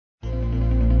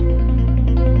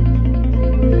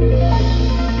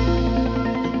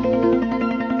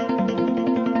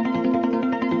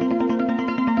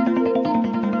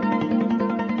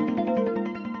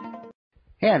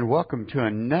And welcome to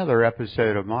another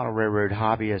episode of Model Railroad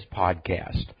Hobbyist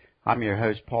Podcast. I'm your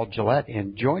host, Paul Gillette,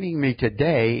 and joining me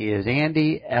today is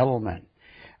Andy Edelman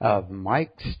of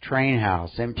Mike's Train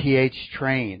House, MTH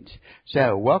Trains.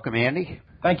 So, welcome, Andy.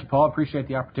 Thank you, Paul. Appreciate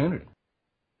the opportunity.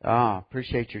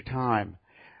 Appreciate your time.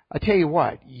 I tell you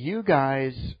what, you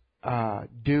guys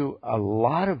do a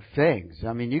lot of things.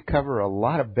 I mean, you cover a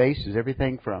lot of bases,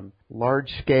 everything from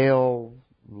large-scale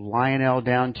Lionel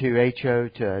down to HO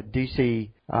to DC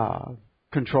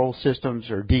control systems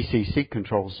or DCC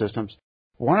control systems.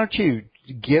 Why don't you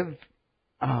give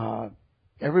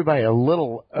everybody a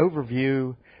little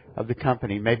overview of the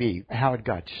company, maybe how it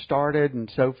got started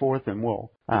and so forth, and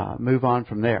we'll move on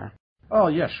from there. Oh,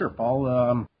 yeah, sure,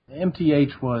 Paul.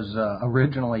 MTH was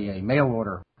originally a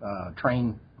mail-order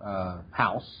train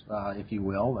house, if you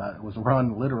will. It was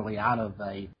run literally out of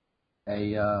a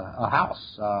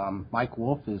house. Mike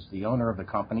Wolf is the owner of the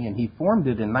company, and he formed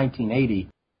it in 1980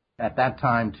 at that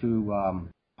time to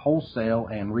wholesale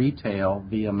and retail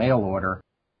via mail order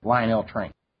Lionel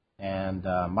trains. And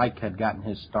Mike had gotten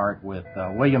his start with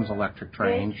Williams Electric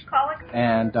Trains,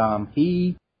 and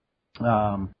he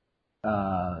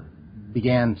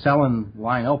began selling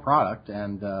Lionel product,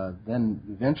 and then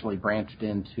eventually branched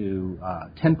into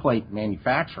tinplate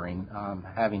manufacturing,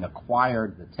 having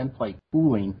acquired the tinplate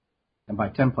tooling. And by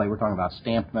tinplate, we're talking about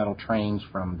stamped metal trains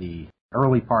from the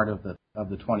early part of the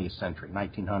 20th century,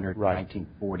 1900, right.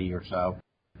 1940 or so.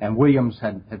 And Williams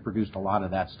had produced a lot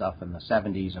of that stuff in the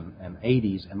 70s and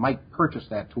 80s. And Mike purchased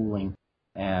that tooling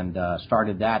and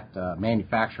started that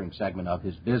manufacturing segment of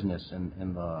his business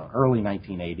in the early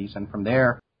 1980s. And from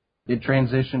there, it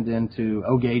transitioned into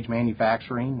O-gauge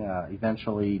manufacturing,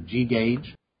 eventually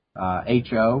G-gauge,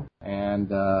 HO, and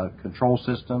control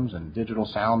systems and digital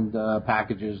sound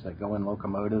packages that go in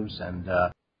locomotives, and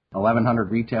 1,100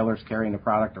 retailers carrying the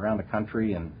product around the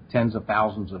country, and tens of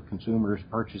thousands of consumers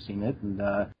purchasing it. And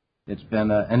it's been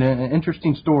an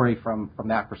interesting story from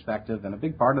that perspective, and a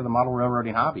big part of the model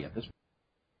railroading hobby at this point.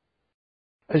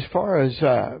 As far as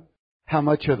how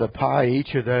much of the pie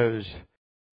each of those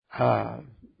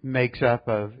makes up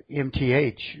of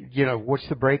MTH, you know, what's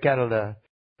the breakout of the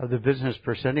business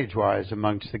percentage-wise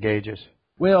amongst the gauges?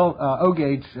 Well,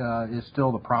 O-gauge is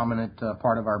still the prominent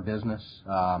part of our business.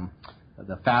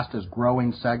 The fastest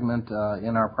growing segment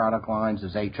in our product lines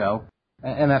is HO,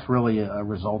 and that's really a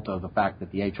result of the fact that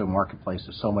the HO marketplace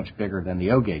is so much bigger than the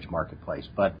O-gauge marketplace.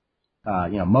 But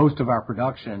most of our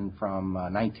production from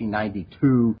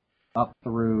 1992 up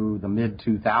through the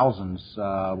mid-2000s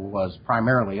was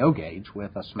primarily O-gauge,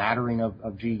 with a smattering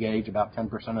of G-gauge, about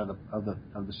 10% of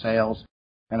the sales,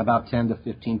 and about 10 to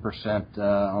 15%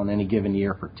 on any given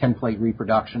year for tinplate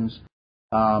reproductions.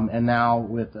 And now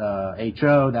with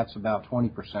HO, that's about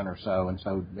 20% or so. And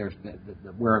so there's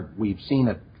where we've seen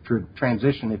a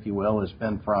transition, if you will, has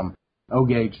been from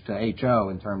O-gauge to HO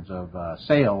in terms of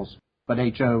sales. But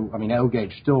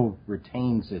O-gauge still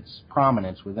retains its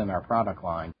prominence within our product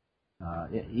line.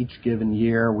 Each given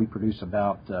year, we produce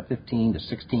about 15 to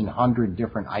 1,600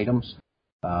 different items.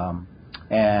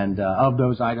 And of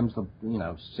those items, 60%,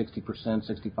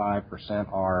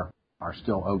 65% are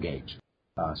still O-gauge.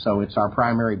 So it's our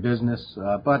primary business,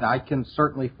 but I can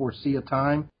certainly foresee a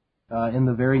time in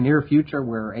the very near future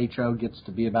where HO gets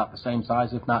to be about the same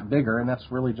size, if not bigger, and that's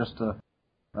really just a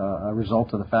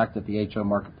result of the fact that the HO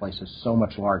marketplace is so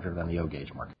much larger than the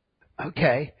O-gauge market.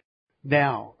 Okay.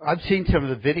 Now, I've seen some of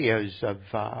the videos of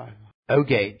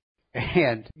O-gauge,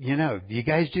 and, you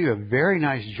guys do a very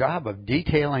nice job of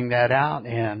detailing that out,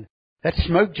 and that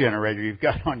smoke generator you've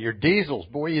got on your diesels,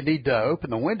 boy, you need to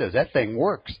open the windows. That thing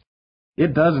works.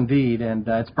 It does indeed, and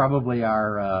it's probably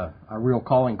our real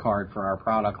calling card for our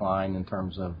product line in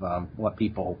terms of what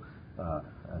people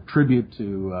attribute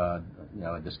to a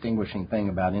distinguishing thing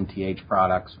about MTH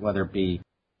products, whether it be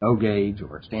O-gauge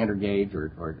or standard gauge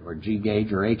or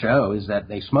G-gauge or HO, is that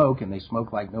they smoke, and they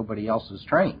smoke like nobody else's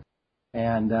train.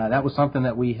 And that was something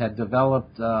that we had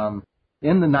developed in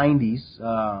the 90s,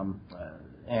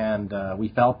 and we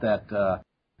felt that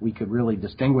we could really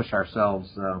distinguish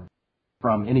ourselves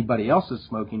from anybody else's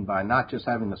smoking by not just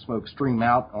having the smoke stream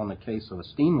out on the case of a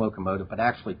steam locomotive, but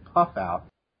actually puff out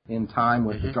in time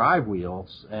with the drive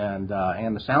wheels and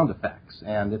the sound effects.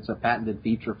 And it's a patented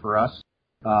feature for us,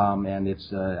 and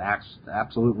it's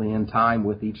absolutely in time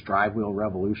with each drive wheel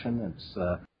revolution. It's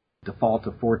default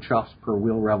of 4 chuffs per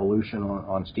wheel revolution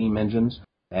on steam engines,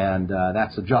 and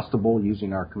that's adjustable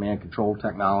using our command control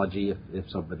technology if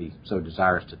somebody so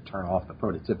desires to turn off the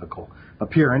prototypical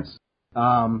appearance.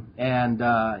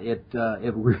 It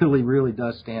really, really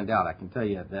does stand out. I can tell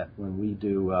you that when we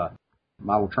do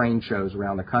model train shows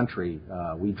around the country.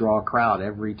 We draw a crowd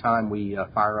every time we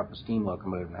fire up a steam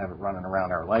locomotive and have it running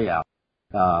around our layout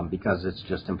because it's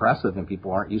just impressive and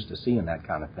people aren't used to seeing that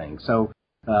kind of thing. So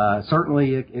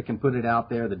certainly it can put it out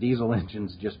there. The diesel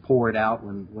engines just pour it out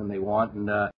when they want. And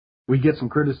we get some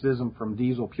criticism from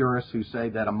diesel purists who say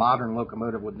that a modern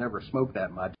locomotive would never smoke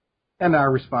that much. And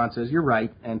our response is, you're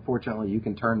right, and fortunately you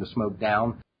can turn the smoke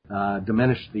down,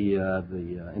 diminish the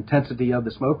intensity of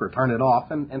the smoke, or turn it off,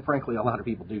 and frankly a lot of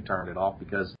people do turn it off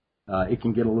because it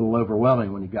can get a little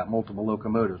overwhelming when you've got multiple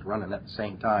locomotives running at the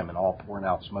same time and all pouring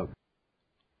out smoke.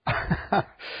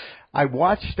 I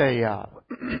watched a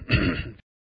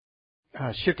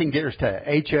shifting gears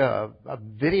to HO, a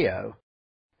video,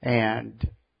 and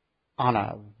on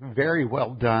a very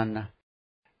well done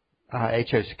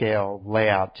HO scale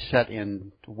layout set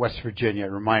in West Virginia.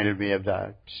 It reminded me of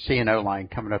the C&O line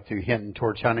coming up through Hinton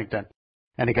towards Huntington.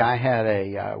 And the guy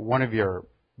had one of your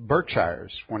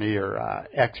Berkshires, one of your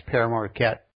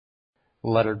ex-Paramore-Marquette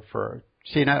lettered for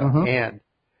C&O. Mm-hmm. And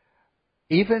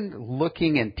even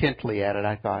looking intently at it,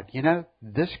 I thought,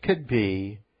 this could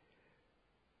be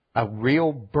a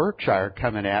real Berkshire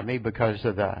coming at me because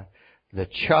of the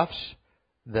chuffs,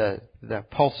 the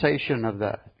pulsation of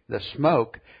the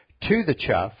smoke to the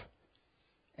chuff,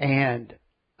 and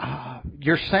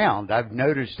your sound. I've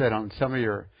noticed that on some of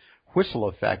your whistle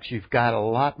effects, you've got a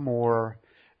lot more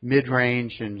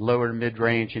mid-range and lower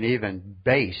mid-range and even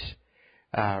bass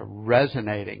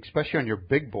resonating, especially on your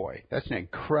big boy. That's an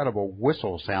incredible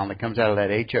whistle sound that comes out of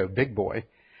that HO big boy.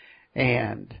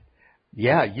 And,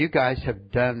 yeah, you guys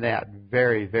have done that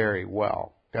very, very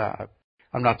well.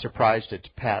 I'm not surprised it's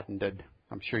patented.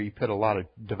 I'm sure you put a lot of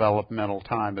developmental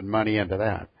time and money into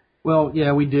that. Well,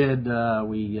 yeah, we did.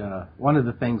 One of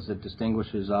the things that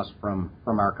distinguishes us from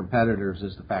our competitors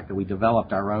is the fact that we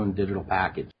developed our own digital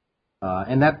package,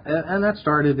 and that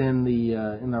started in the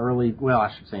early, well,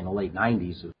 I should say in the late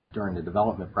 '90s during the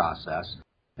development process.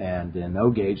 And in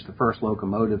O-Gauge, the first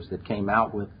locomotives that came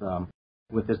out with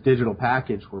this digital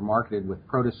package were marketed with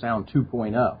Protosound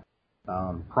 2.0.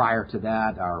 Prior to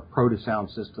that, our Protosound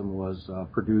system was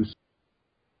produced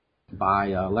by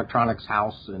Electronics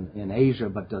House in Asia,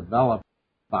 but developed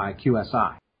by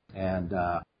QSI. And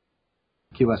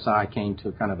QSI came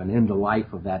to kind of an end of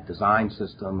life of that design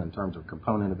system in terms of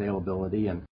component availability.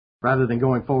 And rather than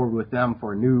going forward with them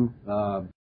for a new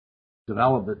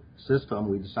development system,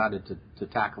 we decided to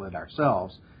tackle it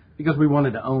ourselves because we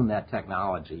wanted to own that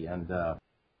technology. And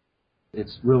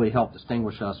it's really helped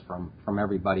distinguish us from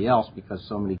everybody else because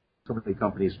so many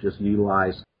companies just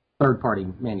utilize third-party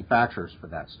manufacturers for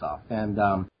that stuff. And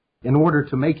in order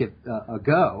to make it a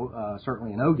go,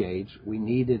 certainly in O-Gauge, we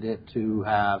needed it to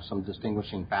have some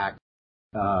distinguishing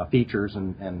features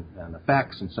and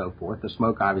effects and so forth. The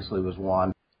smoke obviously was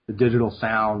one. The digital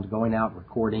sound, going out and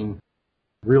recording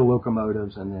real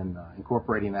locomotives and then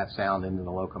incorporating that sound into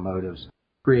the locomotives,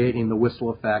 creating the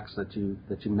whistle effects that you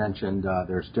mentioned.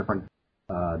 There's different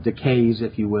decays,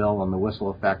 if you will, on the whistle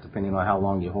effect, depending on how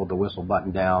long you hold the whistle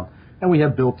button down. And we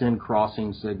have built-in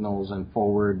crossing signals and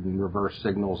forward and reverse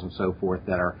signals and so forth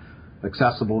that are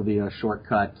accessible via a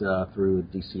shortcut through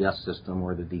a DCS system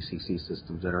or the DCC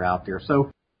systems that are out there.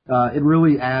 So it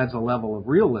really adds a level of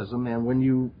realism. And when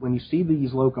you see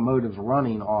these locomotives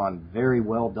running on very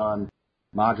well-done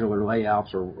modular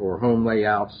layouts or home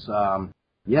layouts,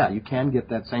 you can get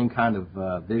that same kind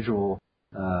of visual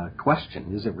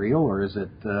question. Is it real or is it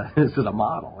a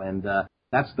model? And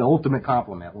that's the ultimate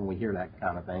compliment when we hear that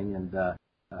kind of thing,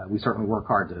 and we certainly work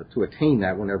hard to attain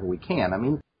that whenever we can. I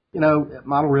mean,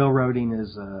 model railroading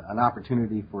is an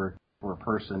opportunity for a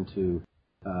person to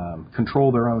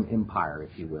control their own empire,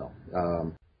 if you will.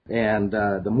 And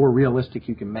the more realistic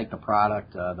you can make the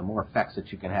product, the more effects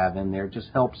that you can have in there,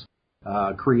 just helps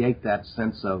create that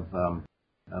sense of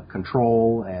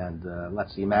control and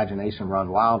lets the imagination run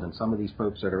wild. And some of these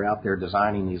folks that are out there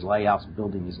designing these layouts and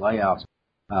building these layouts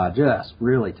just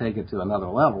really take it to another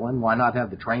level, and why not have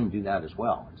the train do that as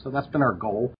well? So that's been our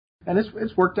goal, and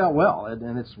it's worked out well,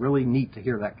 and it's really neat to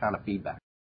hear that kind of feedback.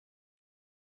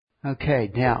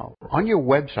 Okay, now, on your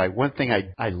website, one thing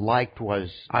I liked was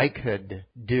I could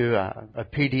do a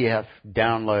PDF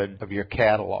download of your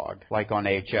catalog, like on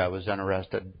HO. I was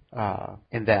interested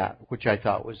in that, which I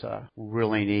thought was a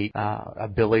really neat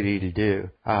ability to do.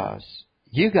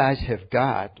 You guys have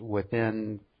got,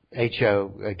 within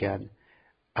HO, again,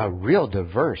 a real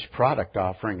diverse product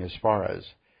offering as far as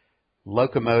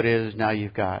locomotives. Now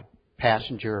you've got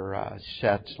passenger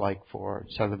sets like for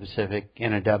Southern Pacific,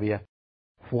 NW.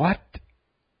 What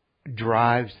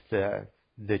drives the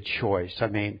choice? I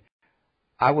mean,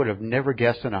 I would have never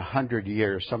guessed in 100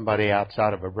 years somebody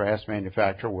outside of a brass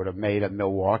manufacturer would have made a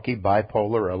Milwaukee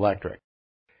bipolar electric.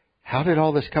 How did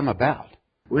all this come about?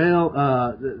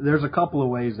 Well, there's a couple of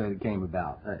ways that it came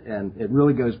about, and it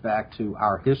really goes back to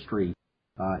our history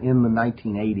in the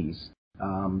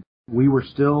 1980s. We were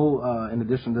still, in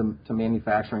addition to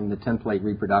manufacturing the tinplate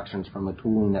reproductions from the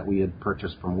tooling that we had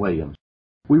purchased from Williams,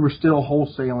 we were still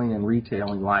wholesaling and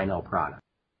retailing Lionel products.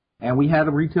 And we had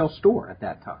a retail store at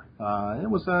that time. It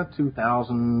was a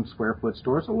 2,000 square foot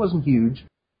store, so it wasn't huge.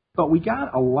 But we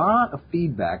got a lot of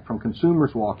feedback from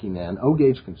consumers walking in,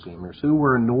 O-Gauge consumers, who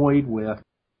were annoyed with,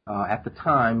 at the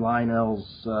time,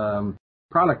 Lionel's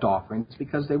product offerings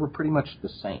because they were pretty much the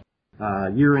same.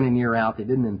 Year in and year out, they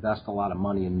didn't invest a lot of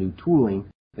money in new tooling.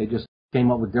 They just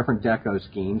came up with different deco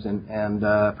schemes, and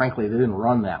frankly, they didn't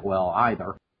run that well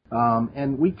either.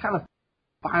 And we kind of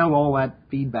filed all that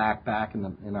feedback back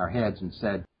in our heads and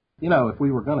said, if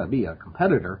we were going to be a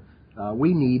competitor,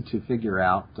 we need to figure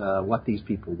out what these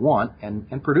people want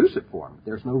and produce it for them.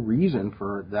 There's no reason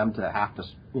for them to have to,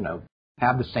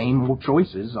 have the same old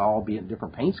choices, albeit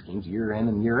different paint schemes year in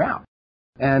and year out.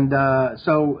 And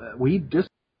so we just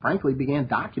frankly began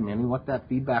documenting what that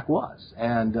feedback was.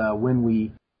 And when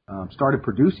we started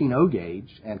producing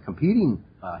O-Gauge and competing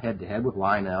head-to-head with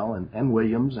Lionel and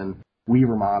Williams and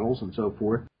Weaver models and so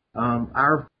forth,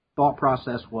 our thought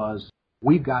process was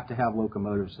we've got to have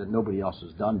locomotives that nobody else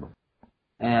has done before.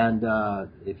 And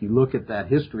if you look at that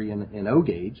history in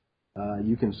O-Gauge,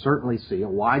 you can certainly see a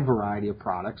wide variety of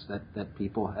products that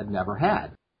people had never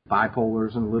had.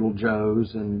 Bipolars and Little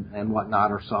Joes and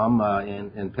whatnot are some.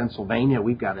 In Pennsylvania,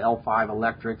 we've got L5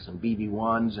 electrics and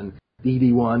BB1s and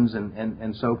DD1s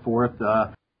and so forth.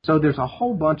 So there's a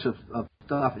whole bunch of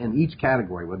stuff in each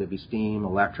category, whether it be steam,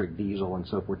 electric, diesel, and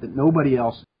so forth, that nobody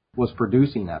else was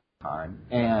producing at the time.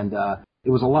 And it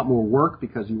was a lot more work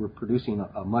because you were producing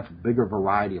a much bigger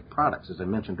variety of products. As I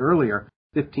mentioned earlier,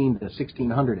 15 to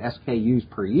 1,600 SKUs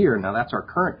per year. Now, that's our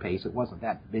current pace. It wasn't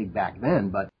that big back then,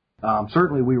 but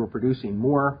certainly we were producing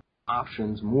more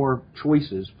options, more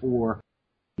choices for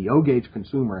the O-Gauge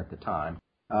consumer at the time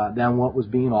than what was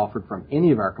being offered from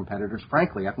any of our competitors.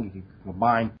 Frankly, I think you could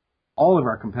combine all of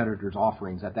our competitors'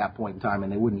 offerings at that point in time,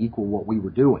 and they wouldn't equal what we were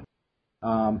doing.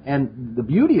 And the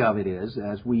beauty of it is,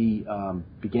 as we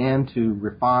began to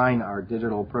refine our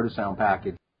digital Protosound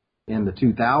package in the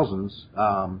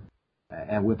 2000s,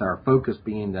 and with our focus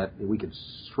being that we could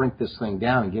shrink this thing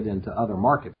down and get into other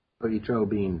markets, HO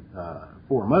being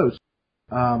foremost,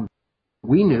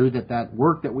 we knew that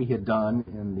work that we had done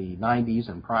in the 90s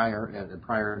and prior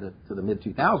to the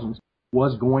mid-2000s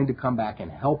was going to come back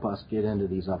and help us get into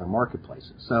these other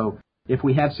marketplaces. So if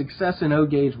we had success in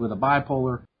O-Gauge with a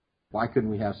bipolar, why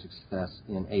couldn't we have success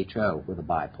in HO with a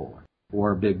bipolar,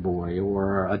 or a Big Boy,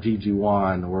 or a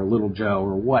GG1, or a Little Joe,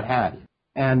 or what have you?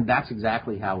 And that's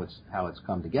exactly how it's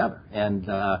come together. And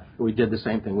we did the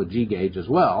same thing with G-Gauge as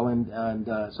well. And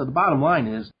so the bottom line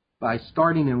is, by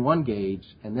starting in one gauge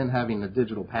and then having a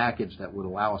digital package that would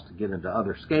allow us to get into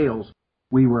other scales,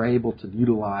 we were able to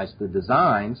utilize the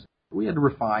designs. We had to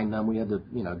refine them. We had to,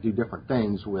 do different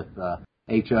things with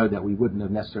HO that we wouldn't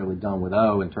have necessarily done with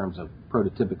O in terms of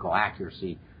prototypical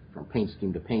accuracy from paint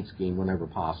scheme to paint scheme whenever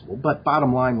possible. But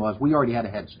bottom line was, we already had a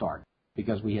head start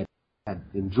because we had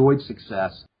enjoyed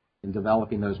success in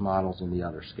developing those models in the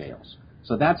other scales.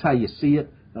 So that's how you see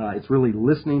it. It's really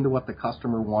listening to what the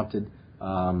customer wanted.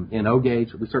 In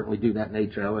O-Gauge, we certainly do that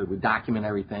in HO. We document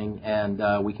everything,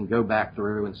 and we can go back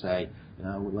through and say,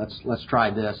 let's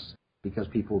try this because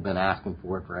people have been asking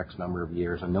for it for X number of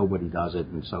years, and nobody does it,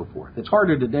 and so forth. It's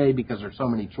harder today because there's so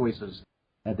many choices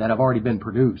that have already been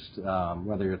produced,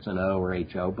 whether it's an O or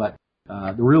HO. But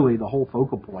really, the whole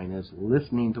focal point is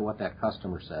listening to what that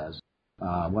customer says,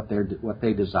 what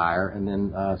they desire, and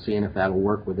then seeing if that'll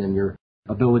work within your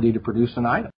ability to produce an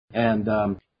item. And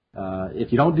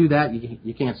if you don't do that,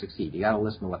 you can't succeed. You got to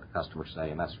listen to what the customers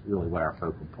say, and that's really what our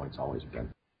focal point's always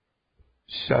been.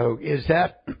 So is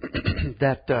that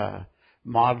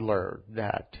modeler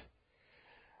that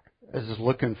is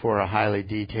looking for a highly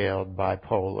detailed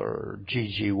bipolar,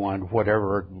 GG1,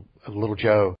 whatever, a Little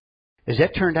Joe, has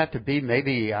that turned out to be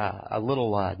maybe a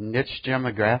little niche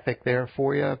demographic there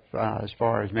for you as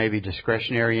far as maybe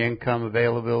discretionary income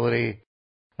availability?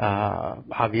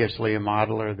 Obviously a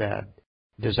modeler that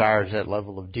desires that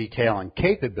level of detail and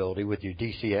capability with your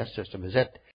DCS system. Is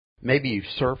that maybe you've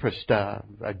surfaced a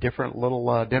different little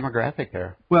demographic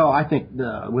there? Well, I think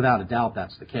without a doubt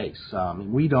that's the case.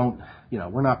 We don't,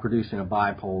 we're not producing a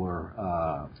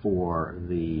bipolar for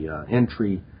the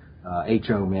entry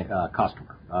HO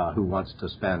customer who wants to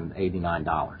spend $89.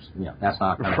 That's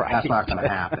not going to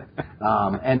happen.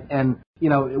 And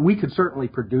we could certainly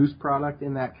produce product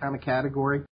in that kind of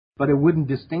category, but it wouldn't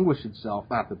distinguish itself,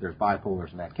 not that there's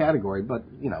bipolars in that category, but,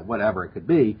 whatever it could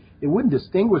be, it wouldn't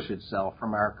distinguish itself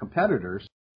from our competitors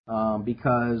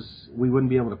because we wouldn't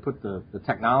be able to put the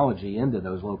technology into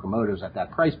those locomotives at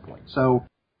that price point. So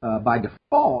by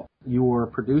default, you're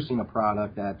producing a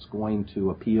product that's going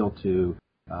to appeal to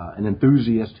an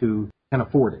enthusiast who can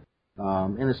afford it.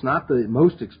 And it's not the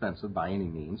most expensive by any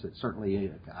means. It's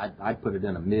certainly, I'd put it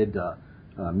in a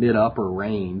mid-upper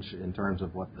range in terms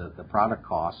of what the product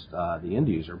costs the end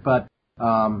user. But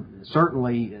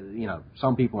certainly,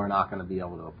 some people are not going to be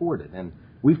able to afford it. And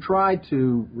we've tried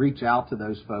to reach out to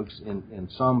those folks in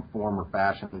some form or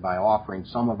fashion by offering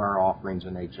some of our offerings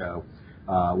in HO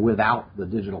without the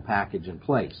digital package in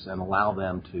place and allow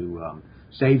them to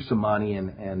save some money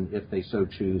and if they so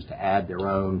choose, to add their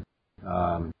own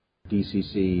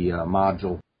DCC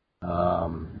module,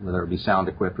 whether it be sound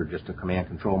equipped or just a command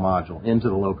control module, into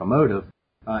the locomotive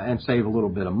and save a little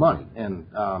bit of money. And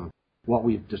what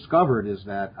we've discovered is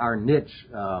that our niche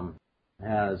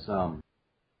has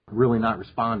really not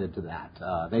responded to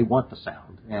that. They want the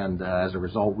sound, and as a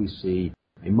result, we see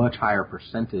a much higher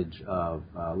percentage of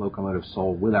locomotives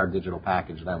sold with our digital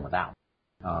package than without.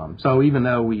 So even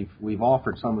though we've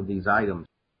offered some of these items,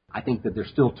 I think that they're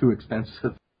still too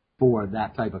expensive for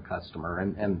that type of customer,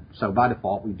 and so by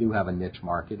default we do have a niche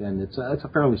market, and it's a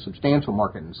fairly substantial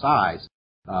market in size,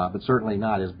 but certainly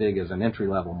not as big as an entry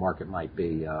level market might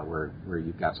be, where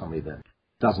you've got somebody that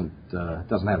doesn't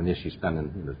have an issue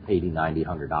spending $80, $90,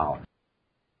 $100.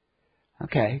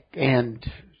 Okay, and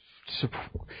so,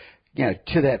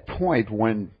 to that point,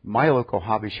 when my local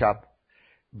hobby shop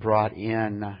brought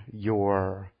in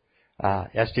your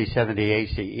SD70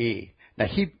 ACE, now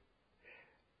he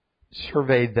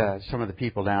surveyed some of the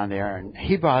people down there, and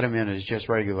he bought them in as just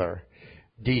regular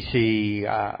DC,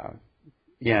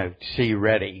 C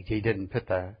ready. He didn't put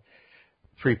the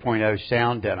 3.0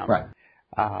 sound in them. Right.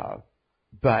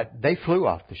 But they flew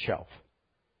off the shelf.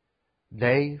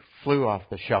 They flew off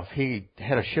the shelf. He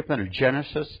had a shipment of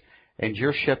Genesis and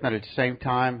your shipment at the same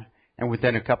time, and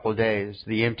within a couple of days,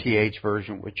 the MTH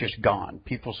version was just gone.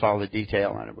 People saw the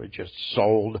detail, and it was just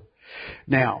sold.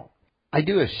 Now, I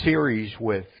do a series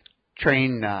with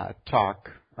Train Tech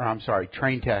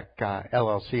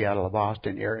LLC out of the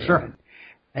Boston area. Sure.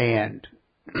 And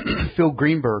Phil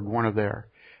Greenberg, one of their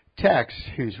techs,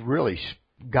 who's really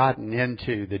gotten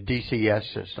into the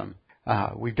DCS system.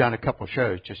 We've done a couple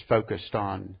shows just focused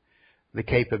on the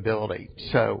capability.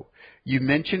 So you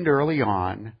mentioned early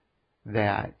on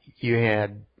that you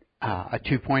had a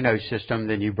 2.0 system,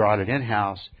 then you brought it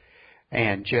in-house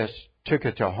and just took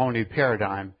it to a whole new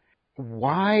paradigm.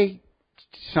 Why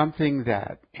something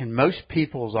that in most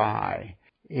people's eye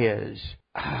is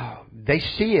they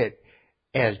see it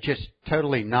as just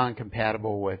totally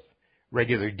non-compatible with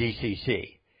regular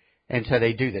DCC. And so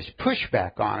they do this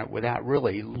pushback on it without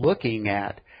really looking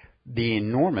at the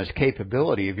enormous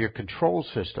capability of your control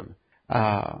system.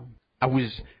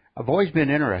 I've always been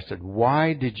interested.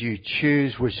 Why did you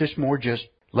choose? Was this more just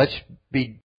let's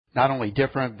be not only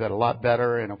different but a lot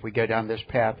better, and if we go down this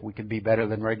path, we can be better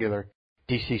than regular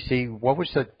DCC? What was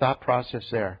the thought process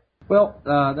there? Well,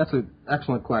 that's an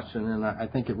excellent question, and I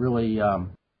think it really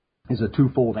is a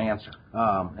twofold answer.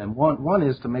 And one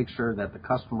is to make sure that the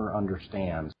customer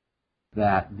understands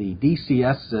that the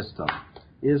DCS system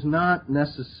is not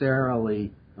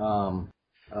necessarily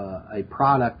a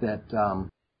product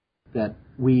that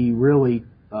we really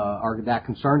are that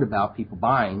concerned about people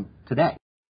buying today.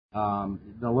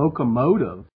 The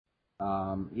locomotive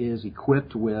is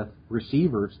equipped with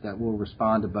receivers that will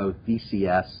respond to both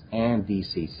DCS and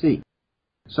DCC.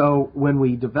 So when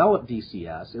we developed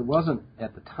DCS, it wasn't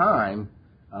at the time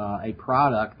a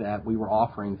product that we were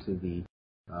offering to the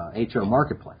HO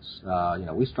marketplace.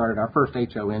 We started, our first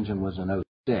HO engine was in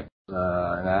 06, and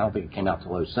I don't think it came out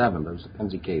till 07, but it was the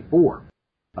Pennsy K4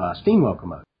 steam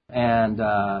locomotive. And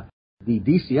the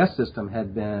DCS system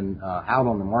had been out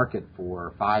on the market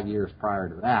for 5 years prior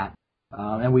to that,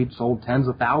 and we'd sold tens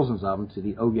of thousands of them to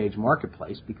the O-Gauge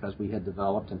marketplace because we had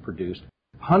developed and produced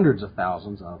hundreds of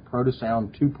thousands of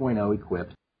Protosound 2.0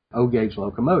 equipped O-Gauge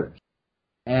locomotives.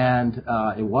 And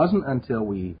it wasn't until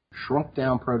we shrunk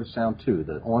down Protosound 2,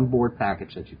 the onboard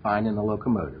package that you find in the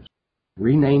locomotives,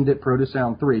 renamed it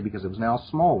Protosound 3 because it was now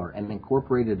smaller, and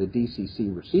incorporated a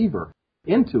DCC receiver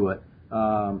into it.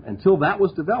 Until that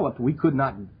was developed, we could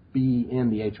not be in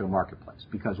the HO marketplace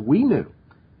because we knew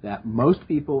that most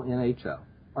people in HO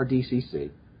are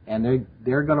DCC, and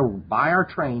they're going to buy our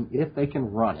train if they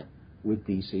can run it with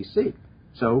DCC.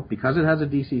 So because it has a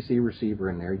DCC receiver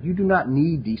in there, you do not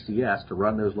need DCS to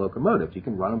run those locomotives. You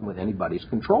can run them with anybody's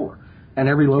controller. And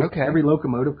every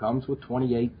locomotive comes with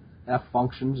 28 F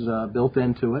functions built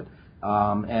into it.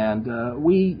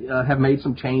 We have made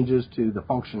some changes to the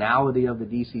functionality of the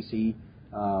DCC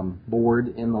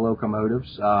board in the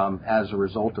locomotives as a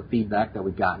result of feedback that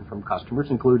we've gotten from customers,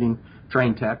 including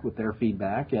Train Tech with their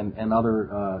feedback and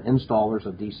other installers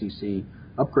of DCC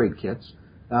upgrade kits.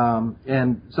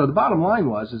 And so the bottom line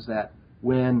is that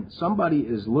when somebody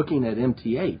is looking at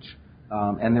MTH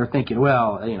and they're thinking,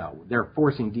 well, they're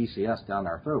forcing DCS down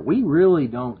our throat, we really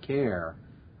don't care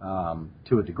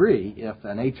to a degree if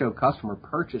an HO customer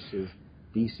purchases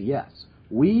DCS.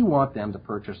 We want them to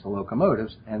purchase the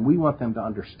locomotives, and we want them to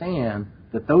understand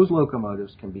that those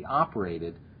locomotives can be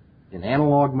operated in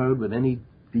analog mode with any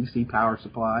DC power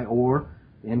supply or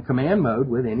in command mode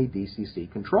with any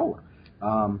DCC controller.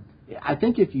 I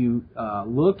think if you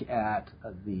look at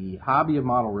the hobby of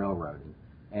model railroading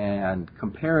and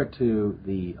compare it to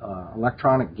the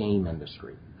electronic game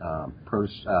industry,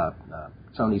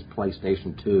 Sony's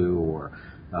PlayStation 2 or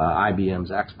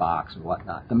IBM's Xbox and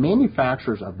whatnot, the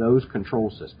manufacturers of those control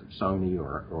systems, Sony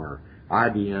or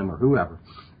IBM or whoever,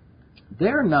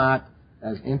 they're not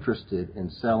as interested in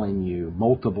selling you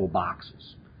multiple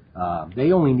boxes.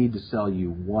 They only need to sell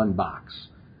you one box.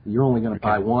 You're only going to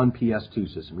buy one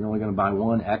PS2 system. You're only going to buy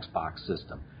one Xbox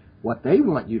system. What they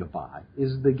want you to buy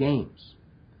is the games,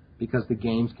 because the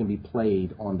games can be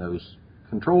played on those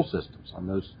control systems, on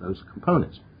those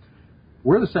components.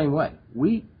 We're the same way.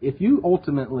 If you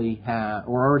ultimately have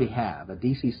or already have a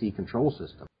DCC control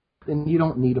system, then you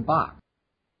don't need a box.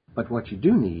 But what you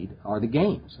do need are the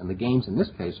games, and the games in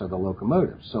this case are the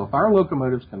locomotives. So if our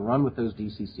locomotives can run with those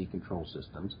DCC control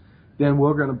systems, then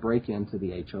we're going to break into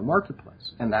the HO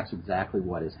marketplace, and that's exactly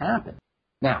what has happened.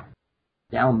 Now,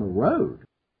 down the road,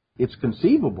 it's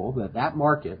conceivable that that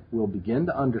market will begin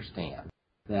to understand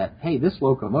that, hey, this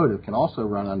locomotive can also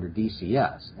run under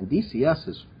DCS, and DCS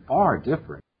is far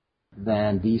different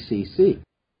than DCC.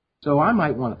 So I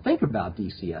might want to think about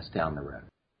DCS down the road.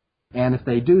 And if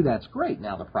they do, that's great.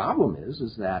 Now, the problem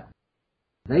is that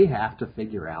they have to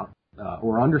figure out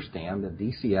or understand that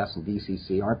DCS and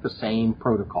DCC aren't the same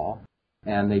protocol,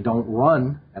 and they don't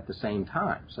run at the same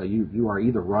time. So you are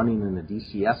either running in a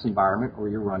DCS environment or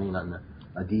you're running in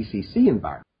a DCC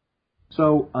environment.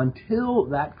 So until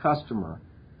that customer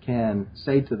can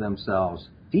say to themselves,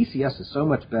 DCS is so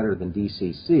much better than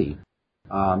DCC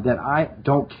that I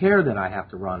don't care that I have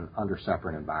to run under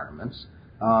separate environments,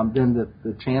 then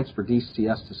the chance for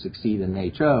DCS to succeed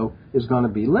in HO is going to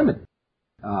be limited.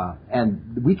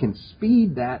 And we can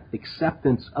speed that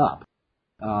acceptance up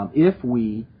if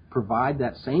we provide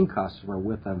that same customer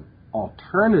with an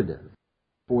alternative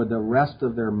for the rest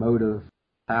of their motive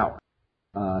power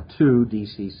to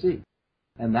DCC.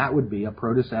 And that would be a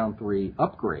Protosound 3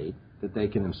 upgrade that they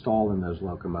can install in those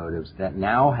locomotives that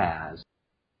now has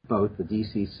both the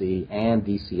DCC and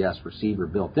DCS receiver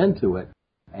built into it,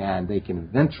 and they can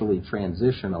eventually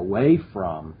transition away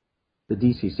from the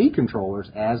DCC controllers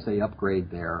as they upgrade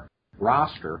their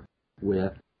roster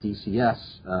with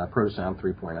DCS Protosound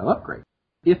 3.0 upgrade,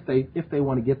 if they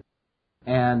want to get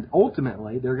there. And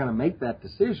ultimately, they're going to make that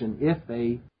decision if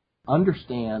they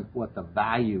understand what the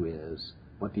value is,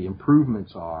 what the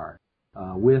improvements are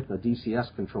with a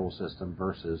DCS control system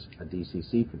versus a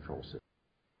DCC control system.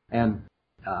 And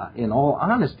in all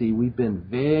honesty, we've been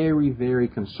very, very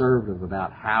conservative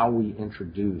about how we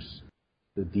introduce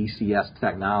the DCS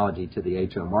technology to the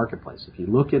HO marketplace. If you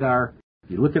look at our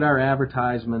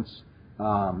advertisements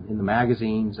in the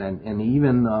magazines and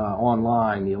even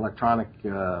online, the electronic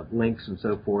links and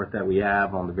so forth that we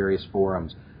have on the various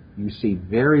forums, you see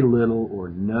very little or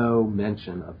no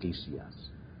mention of DCS.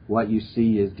 What you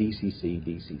see is DCC,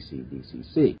 DCC,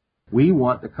 DCC. We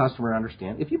want the customer to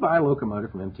understand, if you buy a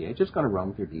locomotive from MTH, it's going to run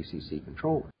with your DCC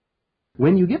controller.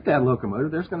 When you get that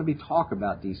locomotive, there's going to be talk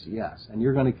about DCS, and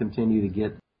you're going to continue to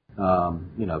get,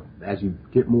 as you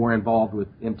get more involved with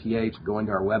MTH, going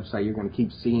to our website, you're going to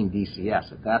keep seeing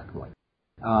DCS at that point.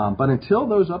 But until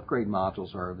those upgrade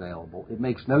modules are available, it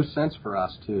makes no sense for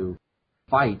us to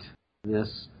fight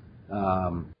this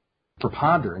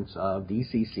preponderance of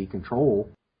DCC control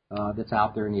that's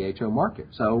out there in the HO market.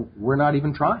 So we're not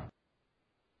even trying.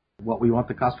 What we want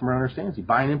the customer to understand is you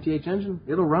buy an MTH engine,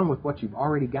 it'll run with what you've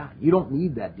already got. You don't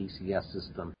need that DCS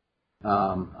system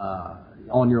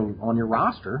on your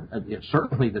roster.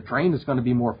 Certainly the train is going to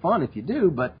be more fun if you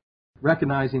do, but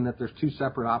recognizing that there's two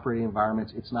separate operating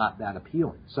environments, it's not that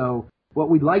appealing. So what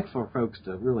we'd like for folks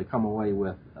to really come away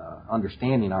with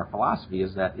understanding our philosophy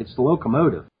is that it's the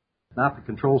locomotive, not the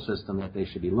control system, that they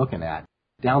should be looking at.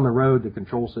 Down the road, the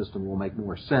control system will make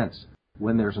more sense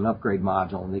when there's an upgrade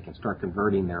module and they can start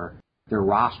converting their their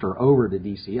roster over to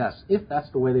DCS if that's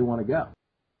the way they want to go.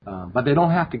 But they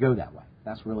don't have to go that way.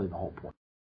 That's really the whole point.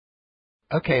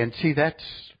 Okay, and see,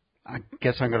 I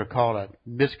guess I'm going to call it a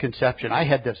misconception.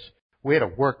 We had a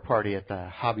work party at the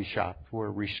hobby shop.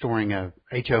 We're restoring a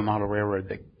HO model railroad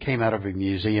that came out of a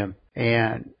museum.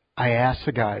 And I asked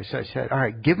the guys, I said, all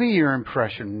right, give me your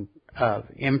impression of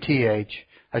MTH.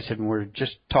 I said, we're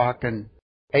just talking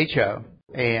HO,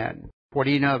 and what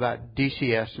do you know about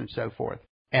DCS and so forth?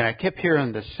 And I kept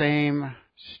hearing the same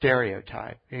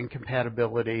stereotype,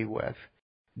 incompatibility with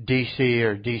DC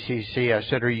or DCC. I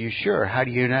said, are you sure? How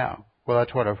do you know? Well,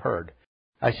 that's what I've heard.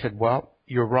 I said, well,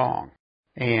 you're wrong.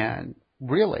 And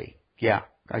really, yeah,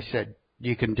 I said,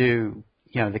 you can do,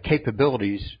 the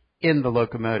capabilities in the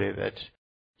locomotive. It's,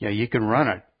 you can run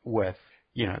it with,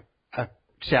 a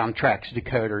Soundtrax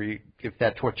decoder if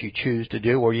that's what you choose to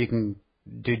do, or you can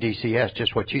do DCS,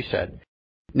 just what you said.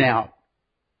 Now,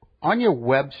 on your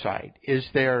website, is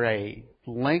there a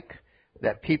link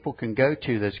that people can go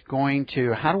to that's going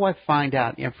to, how do I find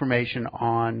out information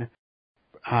on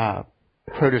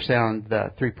Protosound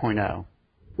 3.0?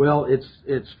 Well,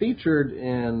 it's featured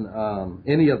in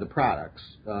any of the products,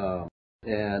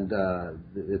 and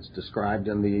it's described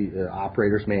in the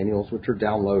operator's manuals, which are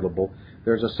downloadable.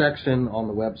 There's a section on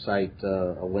the website,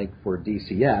 a link for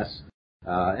DCS,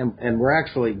 and we're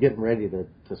actually getting ready to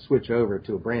switch over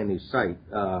to a brand new site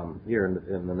here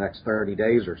in the next 30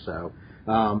 days or so.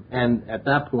 And at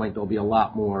that point, there'll be a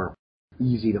lot more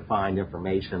easy to find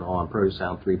information on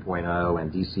Protosound 3.0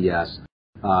 and DCS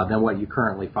than what you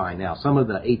currently find now. Some of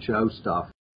the HO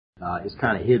stuff is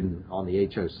kind of hidden on the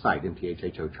HO site,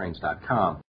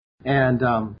 mthhotrains.com. And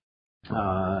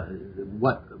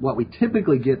what we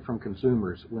typically get from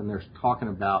consumers when they're talking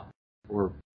about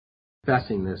or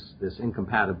confessing this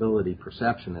incompatibility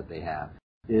perception that they have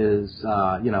is,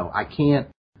 I can't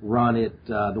run it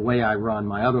the way I run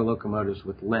my other locomotives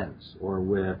with Lens or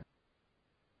with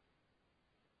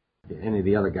any of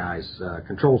the other guys'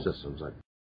 control systems, like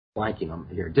blanking them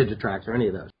here, Digitrax or any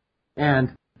of those.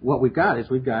 And what we've got is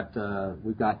we've got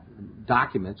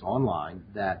documents online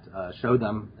that show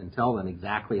them and tell them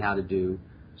exactly how to do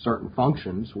certain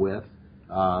functions with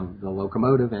the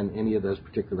locomotive and any of those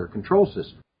particular control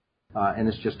systems. And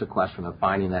it's just a question of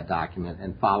finding that document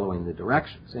and following the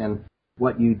directions. And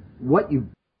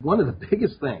one of the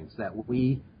biggest things that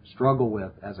we struggle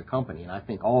with as a company, and I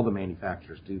think all the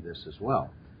manufacturers do this as well,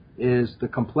 is the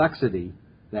complexity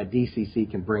that DCC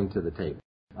can bring to the table.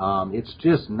 It's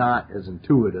just not as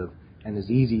intuitive and as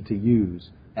easy to use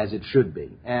as it should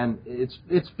be. And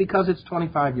it's because it's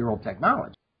 25-year-old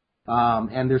technology.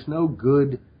 And there's no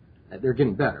good, they're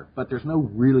getting better, but there's no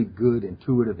really good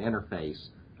intuitive interface.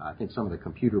 I think some of the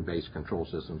computer-based control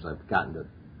systems have gotten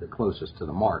the closest to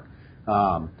the mark,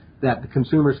 that the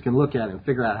consumers can look at and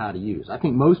figure out how to use. I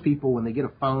think most people, when they get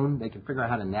a phone, they can figure out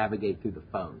how to navigate through the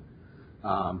phone.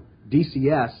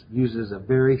 DCS uses a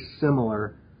very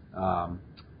similar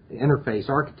interface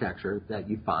architecture that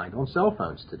you find on cell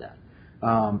phones today.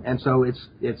 And so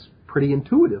it's pretty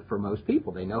intuitive for most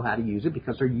people. They know how to use it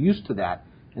because they're used to that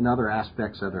in other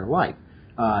aspects of their life.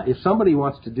 If somebody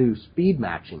wants to do speed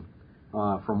matching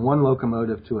from one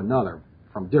locomotive to another,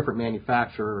 from different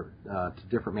manufacturer to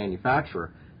different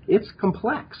manufacturer, it's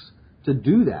complex to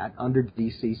do that under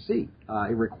DCC.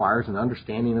 It requires an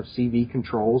understanding of CV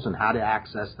controls and how to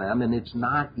access them, and it's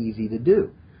not easy to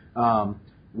do.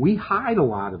 We hide a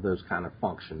lot of those kind of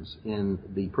functions in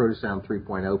the Protosound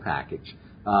 3.0 package,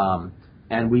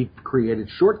 and we've created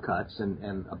shortcuts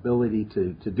and ability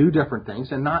to do different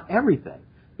things, and not everything,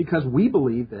 because we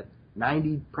believe that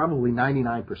probably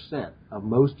 99% of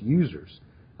most users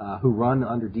who run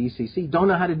under DCC don't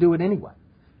know how to do it anyway,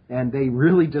 and they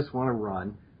really just want to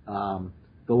run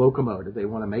the locomotive. They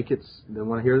want to they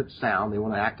want to hear its sound. They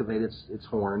want to activate its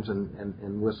horns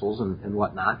and whistles and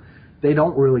whatnot. They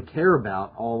don't really care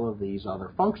about all of these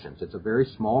other functions. It's a very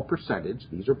small percentage.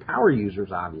 These are power users,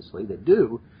 obviously, that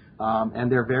do, and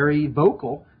they're very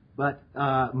vocal, but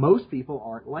most people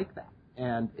aren't like that.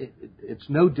 And it's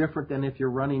no different than if you're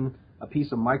running a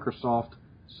piece of Microsoft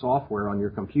software on your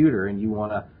computer and you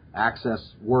want to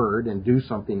access Word and do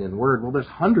something in Word. Well, there's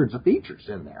hundreds of features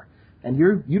in there, and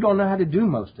you don't know how to do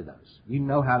most of those. You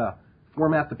know how to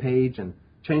format the page and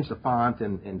change the font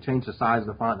and change the size of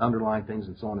the font, underline things,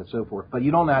 and so on and so forth. But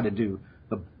you don't know how to do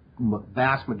the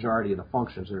vast majority of the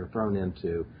functions that are thrown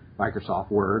into Microsoft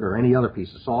Word or any other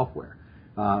piece of software.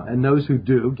 And those who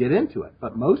do get into it.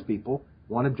 But most people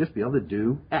want to just be able to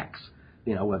do X,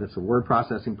 whether it's a word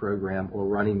processing program or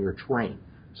running your train.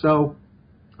 So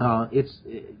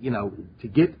to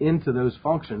get into those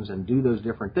functions and do those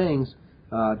different things,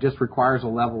 just requires a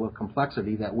level of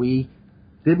complexity that we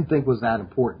didn't think was that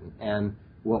important. And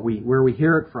where we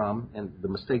hear it from, and the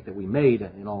mistake that we made,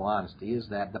 in all honesty, is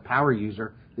that the power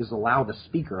user is the loudest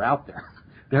speaker out there.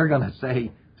 They're going to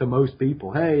say to most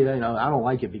people, hey, I don't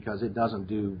like it because it doesn't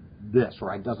do this,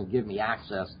 or it doesn't give me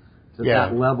access to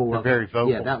that level of very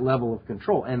vocal. that level of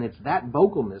control. And it's that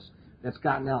vocalness that's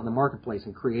gotten out in the marketplace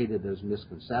and created those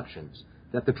misconceptions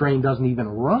that the train doesn't even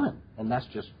run, and that's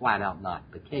just flat out not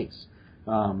the case.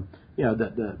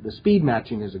 The speed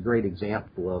matching is a great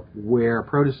example of where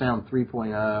Protosound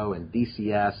 3.0 and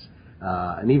DCS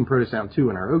and even Protosound 2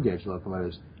 in our O-gauge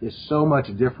locomotives is so much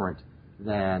different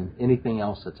than anything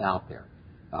else that's out there.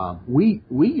 We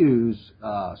use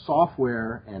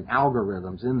software and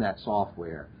algorithms in that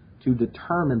software to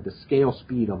determine the scale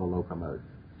speed of a locomotive.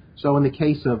 So in the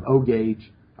case of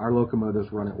O-gauge, our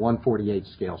locomotives run at 1/48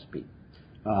 scale speed.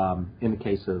 In the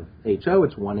case of HO,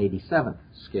 it's 1/87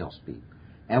 scale speed.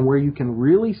 And where you can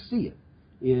really see it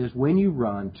is when you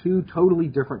run two totally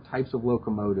different types of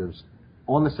locomotives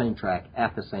on the same track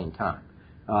at the same time.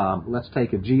 Let's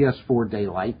take a GS4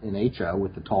 Daylight in HO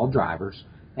with the tall drivers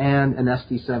and an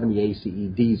SD70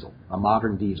 ACE diesel, a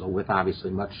modern diesel with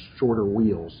obviously much shorter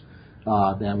wheels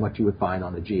than what you would find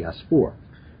on the GS4.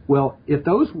 Well, if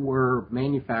those were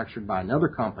manufactured by another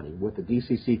company with a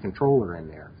DCC controller in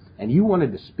there, and you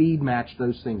wanted to speed match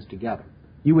those things together,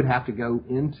 you would have to go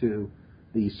into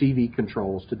the CV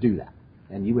controls to do that.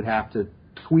 And you would have to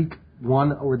tweak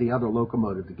one or the other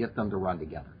locomotive to get them to run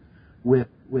together. With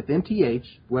MTH,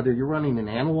 whether you're running in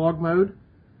analog mode,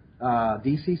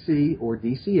 DCC, or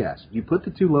DCS, you put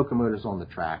the two locomotives on the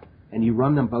track and you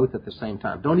run them both at the same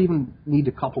time. Don't even need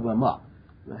to couple them up.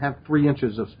 Have 3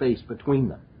 inches of space between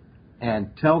them.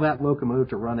 And tell that locomotive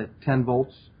to run at 10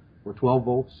 volts or 12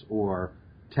 volts or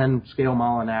 10 scale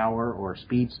mile an hour or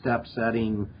speed step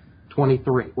setting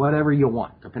 23, whatever you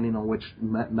want, depending on which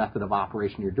method of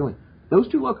operation you're doing. Those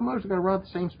two locomotives are going to run at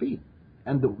the same speed.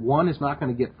 And the one is not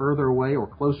going to get further away or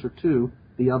closer to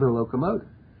the other locomotive.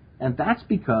 And that's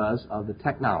because of the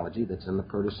technology that's in the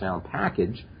Protosound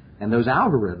package and those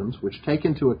algorithms which take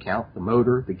into account the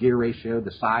motor, the gear ratio,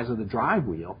 the size of the drive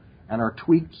wheel, and are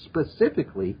tweaked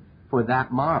specifically for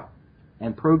that model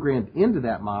and programmed into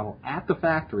that model at the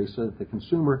factory so that the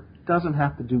consumer doesn't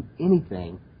have to do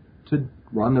anything to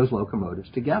run those locomotives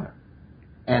together.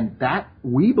 And that,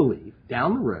 we believe,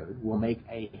 down the road will make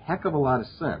a heck of a lot of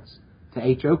sense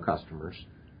to HO customers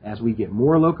as we get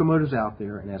more locomotives out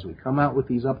there and as we come out with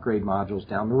these upgrade modules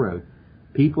down the road.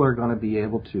 People are going to be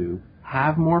able to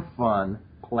have more fun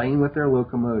playing with their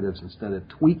locomotives instead of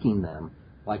tweaking them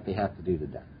like they have to do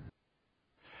today.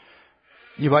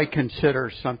 You might consider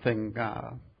something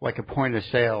like a point of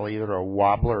sale, either a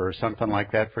wobbler or something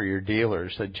like that for your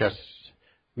dealers that just,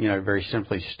 very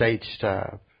simply states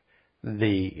to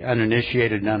the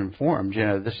uninitiated and uninformed,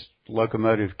 this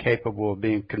locomotive capable of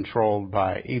being controlled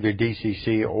by either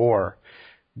DCC or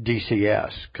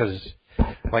DCS. Because,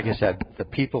 like I said, the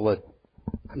people that,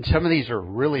 and some of these are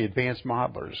really advanced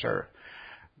modelers, are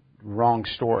wrong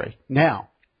story. Now,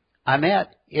 I'm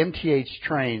at MTH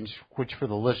Trains, which for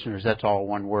the listeners, that's all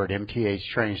one word,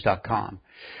 mthtrains.com.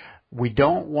 We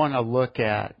don't want to look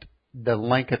at the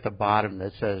link at the bottom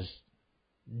that says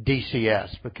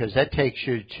DCS because that takes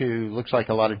you to, looks like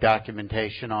a lot of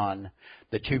documentation on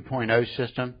the 2.0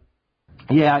 system.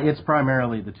 Yeah, it's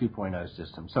primarily the 2.0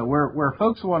 system. So where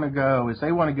folks want to go is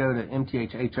they want to go to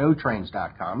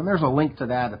mthhotrains.com, and there's a link to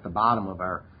that at the bottom of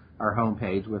our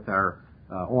homepage with our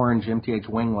orange MTH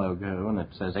wing logo, and it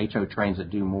says HO Trains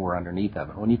That Do More underneath of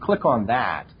it. When you click on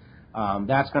that,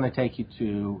 that's going to take you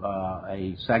to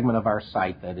a segment of our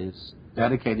site that is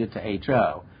dedicated to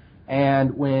HO.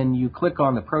 And when you click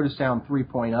on the Protosound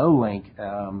 3.0 link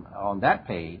on that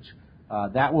page,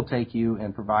 that will take you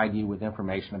and provide you with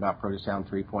information about Protosound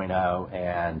 3.0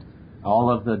 and all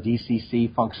of the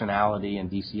DCC functionality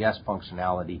and DCS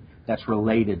functionality that's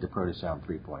related to Protosound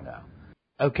 3.0.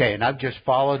 Okay, and I've just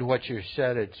followed what you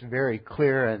said. It's very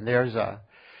clear, and there's a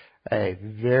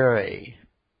very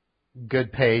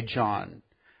good page on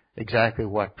exactly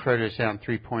what Protosound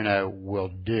 3.0 will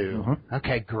do. Mm-hmm.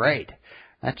 Okay, great.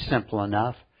 That's simple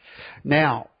enough.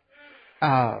 Now,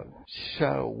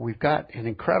 so we've got an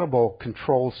incredible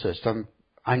control system.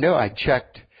 I know I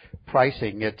checked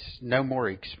pricing. It's no more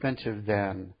expensive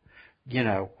than,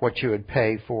 what you would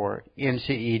pay for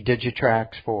NCE Digitrax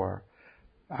for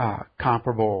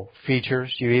comparable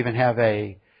features. You even have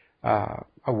a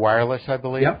wireless, I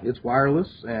believe. Yep, it's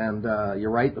wireless, and you're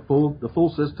right. The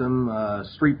full system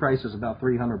street price is about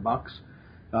 $300,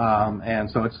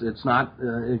 and so it's not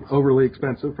overly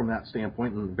expensive from that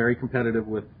standpoint, and very competitive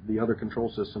with the other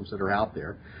control systems that are out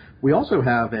there. We also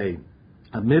have a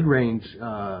mid-range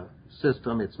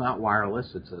system. It's not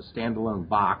wireless. It's a standalone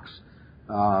box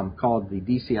called the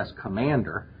DCS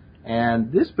Commander.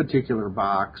 And this particular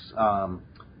box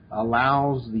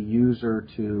allows the user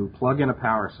to plug in a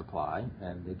power supply,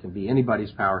 and it can be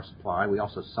anybody's power supply. We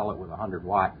also sell it with a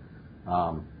 100-watt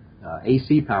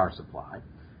AC power supply.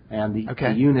 And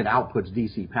the unit outputs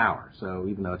DC power. So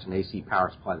even though it's an AC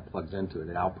power supply that plugs into it,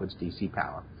 it outputs DC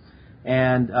power.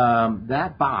 And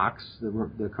that box,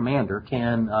 the Commander,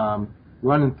 can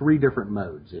run in 3 different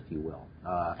modes, if you will.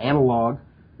 Analog,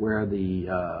 where the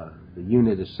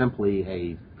unit is simply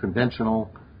a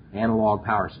conventional analog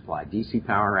power supply. DC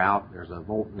power out. There's a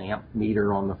volt and amp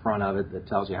meter on the front of it that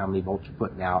tells you how many volts you're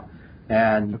putting out.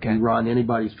 And you can run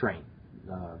anybody's train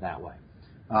that way.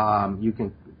 You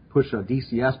can push a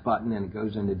DCS button and it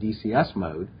goes into DCS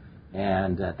mode.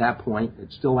 And at that point,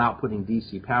 it's still outputting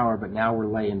DC power, but now we're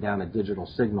laying down a digital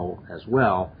signal as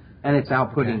well. And it's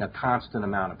outputting a constant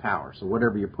amount of power. So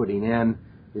whatever you're putting in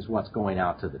is what's going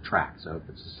out to the track. So if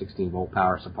it's a 16-volt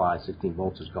power supply, 16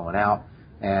 volts is going out,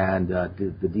 and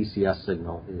the DCS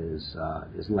signal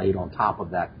is laid on top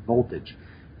of that voltage.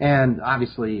 And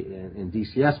obviously, in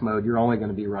DCS mode, you're only going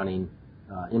to be running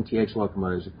MTH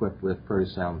locomotives equipped with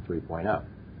Protosound 3.0.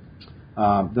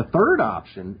 The third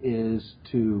option is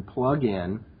to plug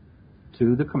in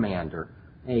to the Commander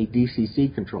a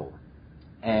DCC controller.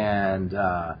 And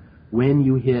when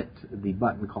you hit the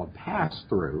button called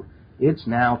pass-through, it's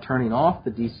now turning off the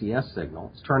DCS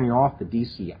signal. It's turning off the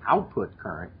DC output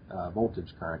current,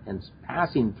 voltage current, and it's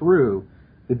passing through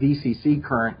the DCC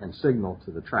current and signal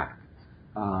to the track.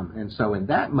 And so in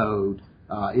that mode,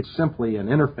 it's simply an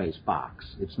interface box.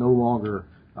 It's no longer,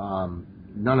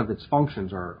 none of its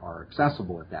functions are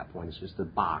accessible at that point. It's just a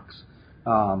box.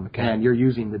 And you're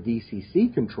using the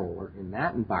DCC controller in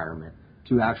that environment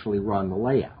to actually run the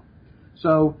layout.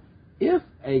 So if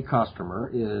a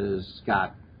customer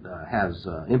has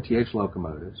MTH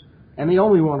locomotives, and they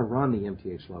only want to run the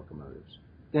MTH locomotives,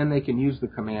 then they can use the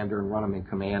Commander and run them in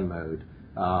command mode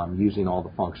using all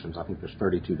the functions. I think there's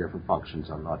 32 different functions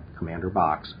on the Commander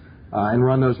box, and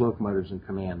run those locomotives in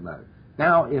command mode.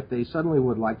 Now, if they suddenly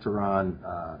would like to run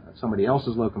somebody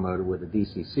else's locomotive with a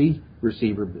DCC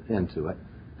receiver into it,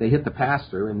 they hit the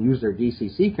pass-through and use their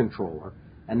DCC controller,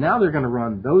 and now they're going to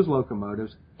run those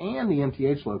locomotives and the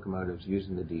MTH locomotives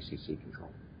using the DCC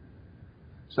controller.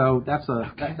 So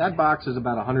that box is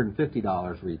about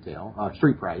 $150 retail,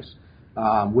 street price,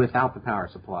 without the power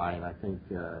supply, and I think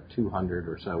 $200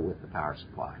 or so with the power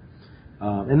supply.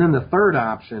 And then the third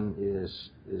option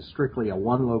is strictly a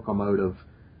one locomotive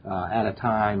at a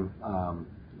time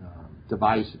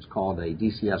device. It's called a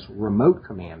DCS Remote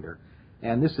Commander,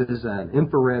 and this is an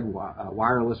infrared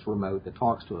wireless remote that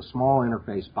talks to a small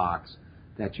interface box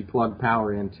that you plug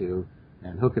power into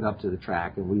and hook it up to the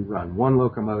track, and we run one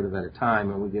locomotive at a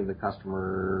time, and we give the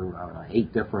customer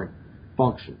 8 different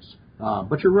functions.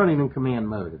 But you're running in command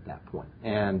mode at that point.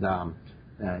 And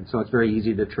so it's very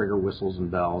easy to trigger whistles and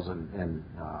bells and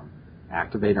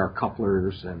activate our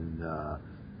couplers and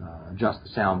adjust the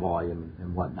sound volume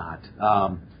and whatnot.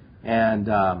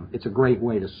 It's a great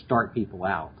way to start people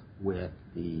out with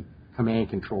the command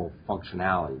control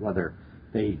functionality, whether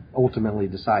they ultimately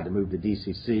decide to move to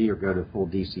DCC or go to full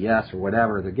DCS or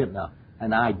whatever. They're getting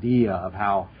an idea of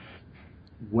how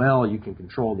well you can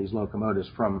control these locomotives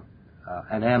from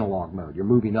an analog mode. You're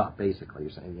moving up, basically.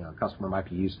 You're saying, a customer might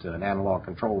be used to an analog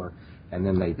controller, and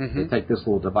then they take this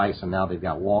little device, and now they've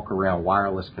got walk-around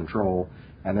wireless control,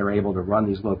 and they're able to run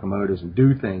these locomotives and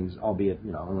do things, albeit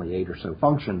only 8 or so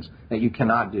functions, that you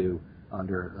cannot do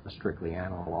under a strictly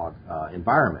analog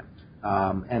environment.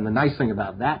 And the nice thing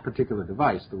about that particular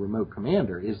device, the Remote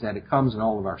Commander, is that it comes in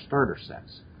all of our starter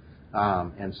sets.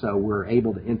 And so we're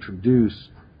able to introduce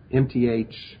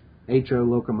MTH, HO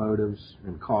locomotives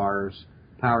and cars,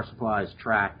 power supplies,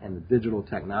 track, and the digital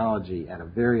technology at a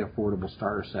very affordable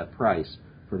starter set price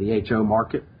for the HO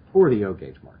market or the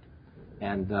O-gauge market.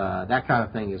 And that kind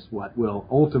of thing is what will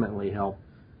ultimately help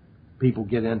people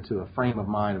get into a frame of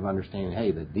mind of understanding,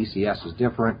 hey, the DCS is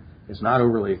different. It's not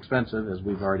overly expensive, as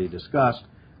we've already discussed,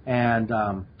 and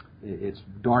it's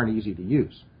darn easy to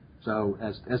use. So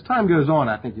as time goes on,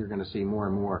 I think you're going to see more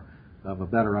and more of a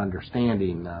better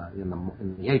understanding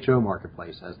in the HO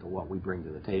marketplace as to what we bring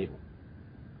to the table.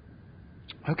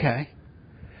 Okay.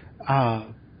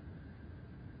 Now,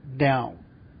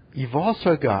 you've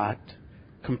also got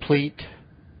complete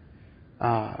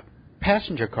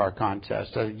passenger car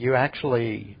contests. You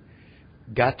actually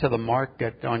got to the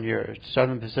market on your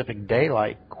Southern Pacific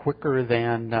Daylight quicker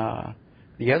than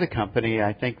the other company,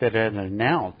 I think, that had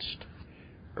announced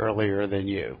earlier than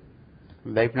you.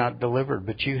 They've not delivered,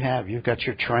 but you have. You've got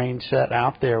your train set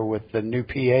out there with the new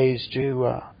PAs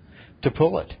to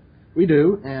pull it. We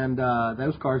do, and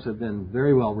those cars have been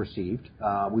very well received.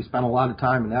 We spent a lot of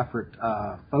time and effort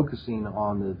focusing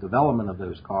on the development of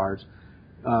those cars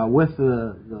with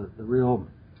the real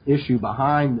issue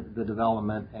behind the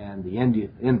development and the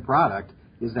end product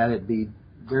is that it be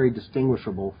very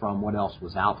distinguishable from what else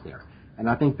was out there. And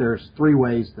I think there's three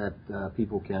ways that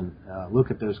people can look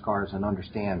at those cars and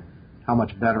understand how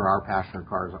much better our passenger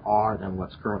cars are than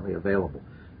what's currently available.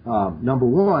 Number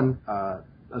one,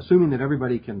 assuming that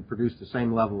everybody can produce the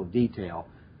same level of detail,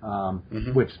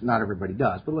 which not everybody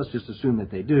does, but let's just assume that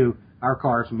they do, our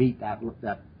cars meet that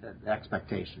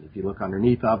expectation. If you look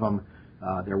underneath of them,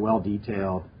 they're well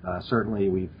detailed. Certainly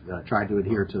we've tried to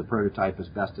adhere to the prototype as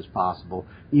best as possible.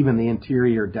 Even the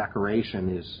interior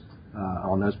decoration is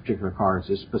on those particular cars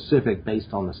is specific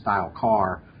based on the style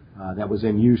car that was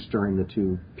in use during the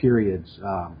two periods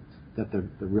that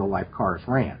the real-life cars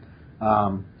ran.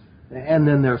 And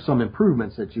then there are some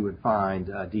improvements that you would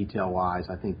find detail-wise.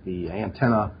 I think the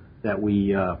antenna that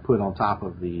we put on top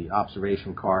of the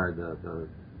observation car, the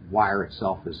wire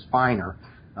itself is finer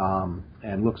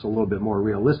and looks a little bit more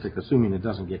realistic, assuming it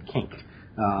doesn't get kinked,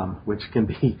 which can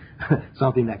be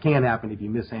something that can happen if you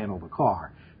mishandle the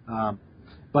car.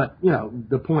 But, you know,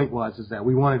 the point is that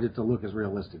we wanted it to look as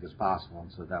realistic as possible,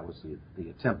 and so that was the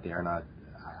attempt there. And I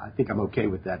think I'm okay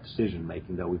with that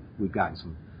decision-making, though we've gotten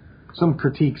some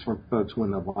critiques from folks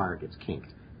when the wire gets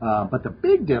kinked. But the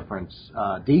big difference,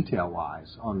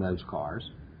 detail-wise, on those cars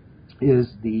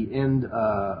is the end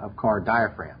of car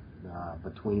diaphragm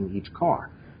between each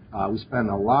car. We spend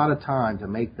a lot of time to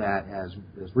make that as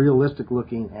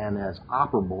realistic-looking and as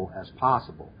operable as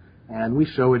possible. And we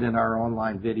show it in our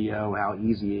online video how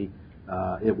easy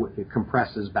it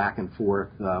compresses back and forth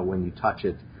when you touch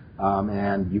it.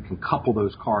 And you can couple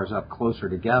those cars up closer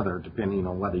together depending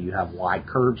on whether you have wide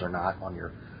curves or not on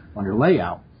your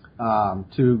layout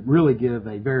to really give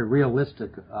a very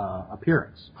realistic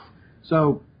appearance.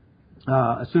 So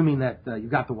assuming that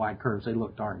you've got the wide curves, they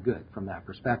look darn good from that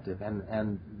perspective.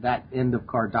 And that end of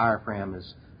car diaphragm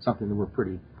is something that we're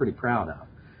pretty proud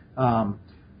of.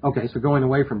 Okay, so going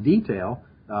away from detail,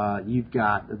 you've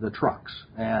got the trucks,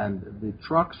 and the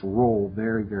trucks roll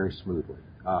very, very smoothly.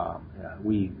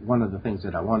 One of the things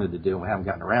that I wanted to do, and we haven't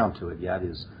gotten around to it yet,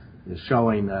 is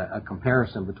showing a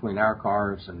comparison between our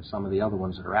cars and some of the other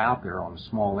ones that are out there on a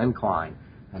small incline,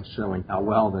 and showing how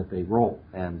well that they roll.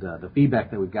 And the feedback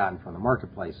that we've gotten from the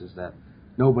marketplace is that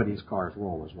nobody's cars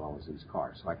roll as well as these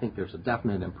cars. So I think there's a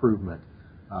definite improvement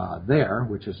there,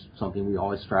 which is something we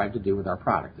always strive to do with our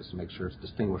product, is to make sure it's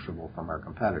distinguishable from our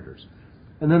competitors.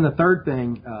 And then the third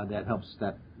thing that helps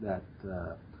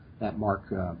that mark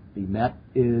be met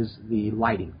is the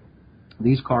lighting.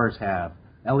 These cars have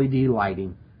LED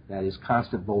lighting that is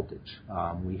constant voltage.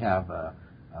 We have a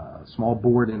small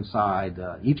board inside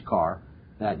each car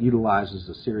that utilizes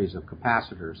a series of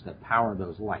capacitors that power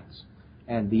those lights.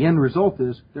 And the end result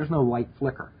is there's no light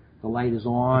flicker. The light is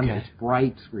on, It's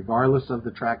bright regardless of the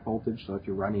track voltage. So if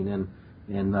you're running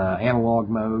in analog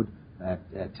mode at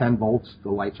 10 volts,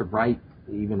 the lights are bright.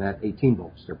 Even at 18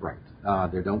 volts, they're bright.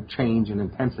 They don't change in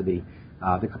intensity.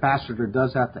 The capacitor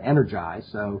does have to energize,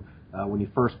 so when you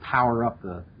first power up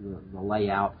the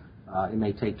layout, it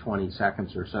may take 20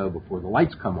 seconds or so before the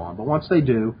lights come on. But once they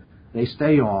do, they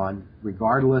stay on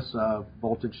regardless of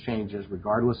voltage changes,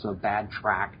 regardless of bad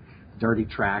track, dirty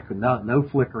track, no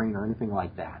flickering or anything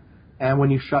like that. And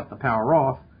when you shut the power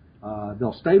off,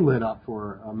 they'll stay lit up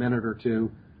for a minute or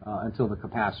two until the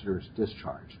capacitor is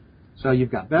discharged. So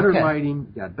you've got better lighting,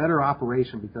 you've got better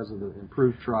operation because of the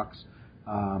improved trucks.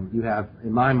 You have,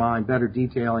 in my mind, better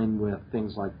detailing with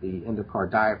things like the end-of-car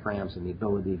diaphragms and the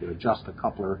ability to adjust the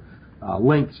coupler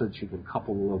length so that you can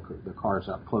couple the cars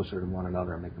up closer to one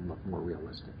another and make them look more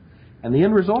realistic. And the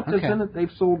end result is that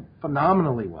they've sold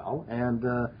phenomenally well. And,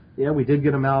 we did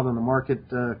get them out on the market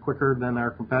quicker than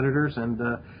our competitors, and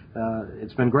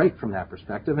it's been great from that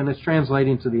perspective. And it's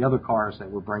translating to the other cars that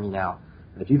we're bringing out.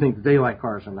 If you think the daylight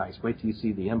cars are nice, wait till you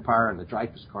see the Empire and the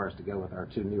Dreyfuss cars to go with our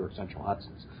two New York Central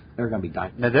Hudsons. They're going to be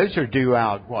dynamite. Now, those are due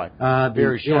out,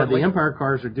 very shortly? The Empire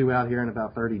cars are due out here in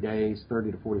about 30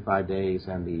 to 45 days,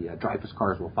 and the Dreyfuss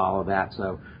cars will follow that.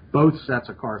 So both sets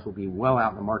of cars will be well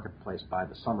out in the marketplace by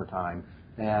the summertime,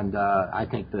 and I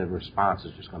think the response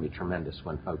is just going to be tremendous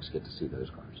when folks get to see those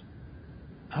cars.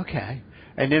 Okay.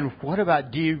 And then what about,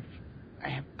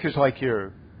 because like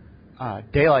your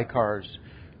daylight cars,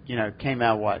 came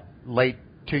out, late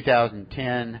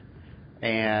 2010,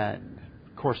 and,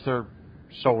 of course, they're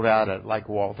sold out at, like,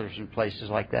 Walthers and places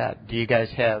like that. Do you guys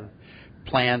have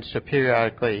plans to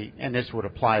periodically, and this would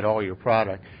apply to all your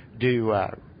product, do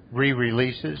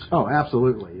re-releases? Oh,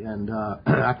 absolutely. And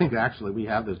I think actually we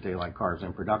have those daylight cars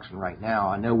in production right now.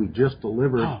 I know we just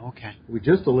delivered. Oh, okay. We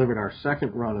just delivered our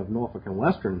second run of Norfolk and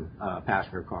Western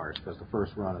passenger cars because the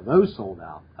first run of those sold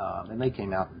out, and they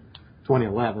came out in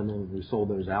 2011, and we sold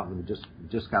those out, and we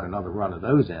just got another run of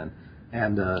those in.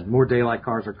 And more daylight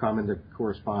cars are coming to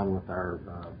correspond with our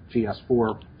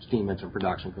GS4 steam engine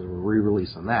production because we're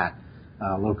re-releasing that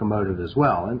locomotive as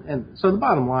well. And so the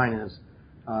bottom line is,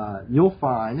 you'll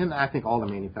find, and I think all the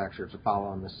manufacturers are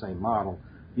following this same model,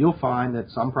 you'll find that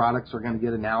some products are going to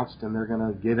get announced and they're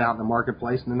going to get out in the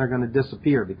marketplace and then they're going to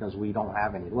disappear because we don't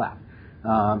have any left.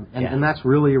 And that's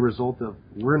really a result of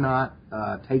we're not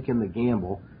taking the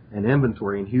gamble and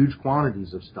inventory in huge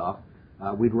quantities of stuff.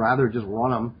 We'd rather just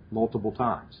run them multiple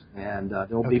times. And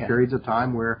there'll be periods of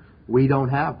time where we don't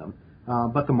have them.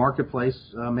 But the marketplace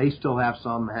may still have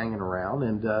some hanging around,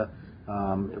 and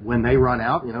when they run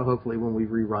out, hopefully when we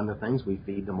rerun the things, we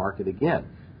feed the market again.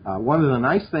 One of the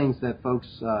nice things that folks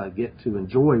get to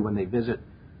enjoy when they visit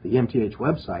the MTH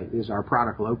website is our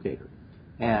product locator.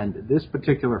 And this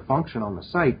particular function on the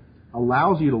site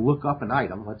allows you to look up an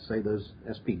item, let's say those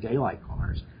SP Daylight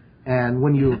cars, and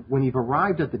when you've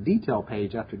arrived at the detail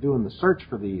page after doing the search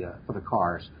for the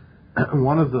cars,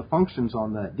 one of the functions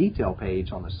on the detail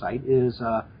page on the site is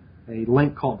a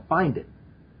link called Find It.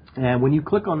 And when you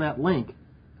click on that link,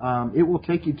 it will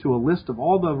take you to a list of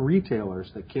all the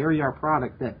retailers that carry our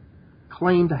product that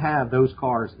claim to have those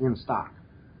cars in stock.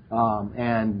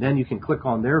 And then you can click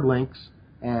on their links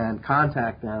and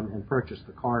contact them and purchase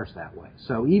the cars that way.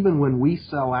 So even when we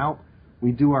sell out,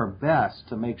 we do our best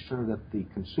to make sure that the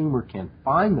consumer can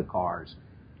find the cars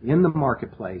in the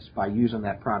marketplace by using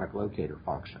that product locator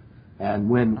function. And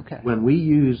when we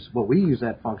use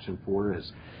that function for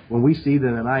is when we see that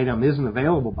an item isn't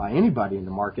available by anybody in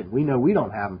the market, and we know we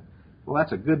don't have them, well,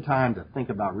 that's a good time to think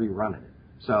about rerunning it.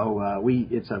 So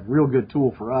it's a real good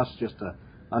tool for us just to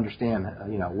understand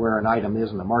where an item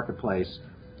is in the marketplace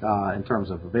in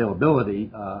terms of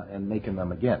availability and making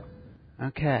them again.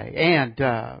 Okay,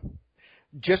 and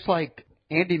just like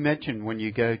Andy mentioned, when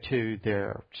you go to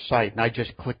their site, and I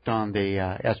just clicked on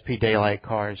the SP Daylight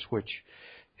cars, which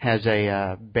has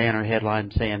a banner headline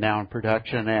saying now in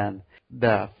production, and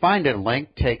the Find It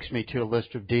link takes me to a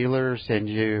list of dealers, and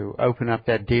you open up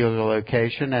that dealer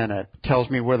location, and it tells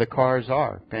me where the cars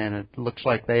are, and it looks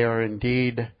like they are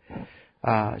indeed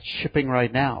shipping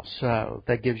right now. So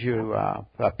that gives you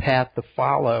a path to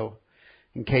follow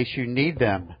in case you need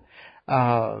them.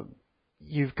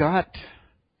 You've got,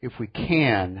 if we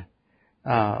can,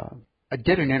 I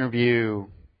did an interview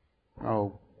a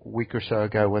week or so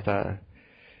ago with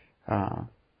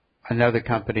another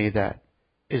company that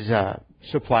is a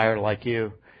supplier like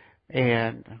you,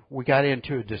 and we got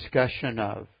into a discussion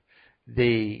of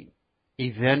the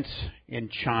events in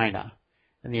China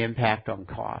and the impact on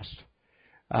cost,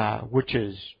 which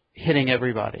is hitting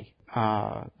everybody.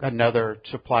 Another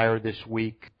supplier this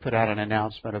week put out an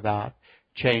announcement about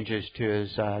changes to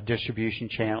his distribution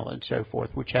channel and so forth,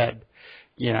 which had,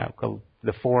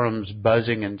 the forums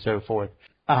buzzing and so forth.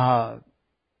 How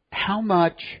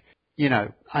much,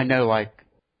 I know like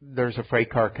there's a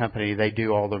freight car company, they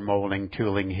do all their molding,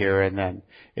 tooling here, and then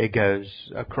it goes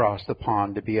across the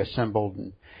pond to be assembled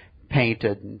and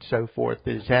painted and so forth.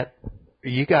 Are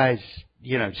you guys,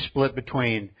 split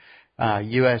between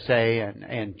USA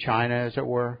and China, as it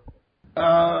were?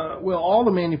 Well, all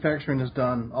the manufacturing is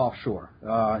done offshore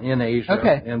in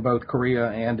Asia, in both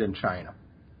Korea and in China.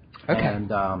 Okay.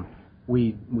 And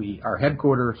our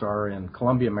headquarters are in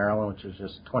Columbia, Maryland, which is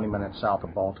just 20 minutes south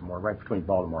of Baltimore, right between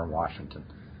Baltimore and Washington.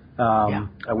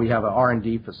 We have an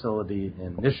R&D facility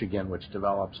in Michigan, which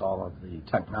develops all of the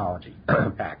technology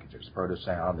packages,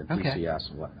 Protosound and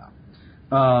TCS and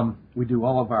whatnot. We do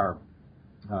all of our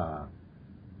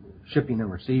shipping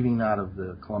and receiving out of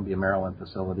the Columbia, Maryland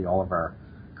facility. All of our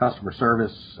customer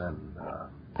service and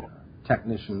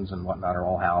technicians and whatnot are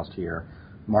all housed here.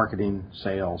 Marketing,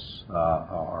 sales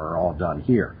are all done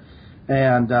here.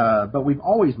 And but we've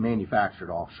always manufactured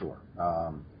offshore.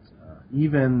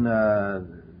 Even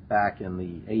back in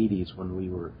the 80s when we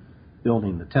were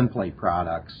building the tinplate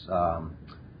products,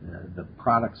 the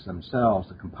products themselves,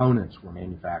 the components were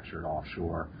manufactured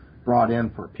offshore, brought in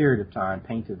for a period of time,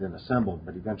 painted and assembled,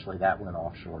 but eventually that went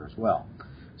offshore as well.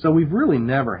 So we've really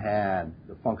never had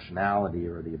the functionality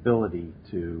or the ability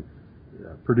to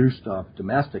produce stuff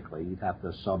domestically. You'd have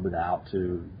to sub it out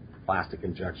to plastic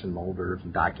injection molders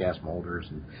and die-cast molders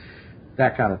and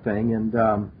that kind of thing. And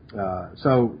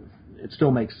so it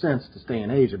still makes sense to stay in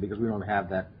Asia because we don't have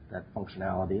that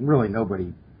functionality, and really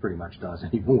nobody pretty much does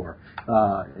anymore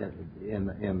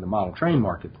in the model train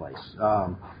marketplace.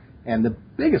 And the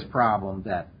biggest problem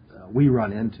that we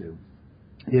run into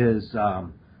is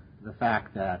the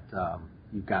fact that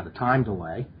you've got a time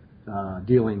delay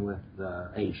dealing with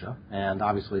Asia, and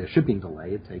obviously a shipping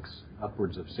delay. It takes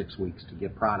upwards of 6 weeks to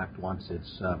get product once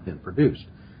it's been produced.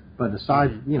 But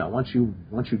aside, once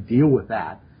you deal with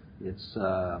that, it's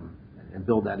and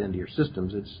build that into your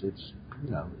systems, it's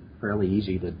fairly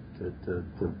easy to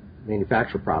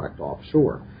manufacture product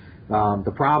offshore.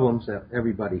 The problems that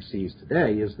everybody sees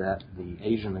today is that the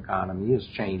Asian economy is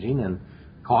changing and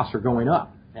costs are going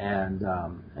up, and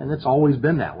it's always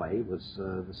been that way. It was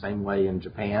the same way in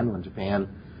Japan. When Japan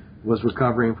was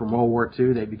recovering from World War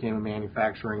II, they became a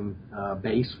manufacturing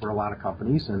base for a lot of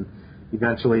companies, and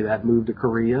eventually that moved to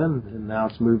Korea, and now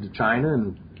it's moved to China,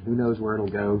 and who knows where it'll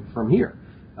go from here.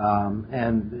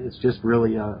 And it's just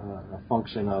really a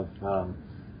function of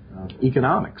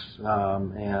economics,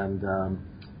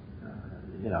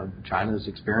 China is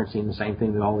experiencing the same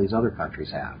thing that all these other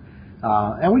countries have.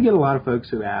 And we get a lot of folks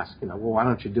who ask, well, why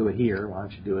don't you do it here? Why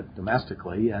don't you do it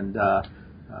domestically? And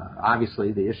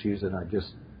obviously the issues that I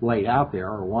just laid out there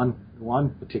are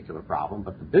one particular problem,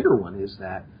 but the bigger one is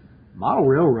that model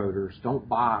railroaders don't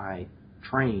buy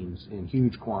trains in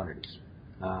huge quantities.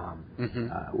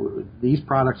 These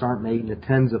products aren't made in the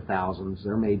tens of thousands;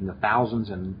 they're made in the thousands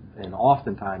and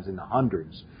oftentimes in the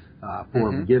hundreds for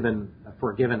a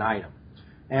given item.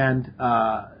 And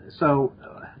so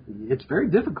it's very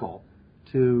difficult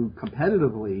to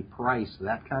competitively price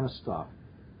that kind of stuff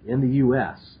in the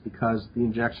U.S. because the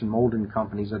injection molding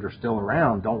companies that are still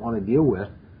around don't want to deal with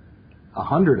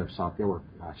 100 of something, or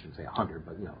I shouldn't say 100,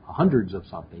 but hundreds of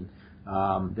something.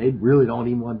 They really don't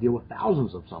even want to deal with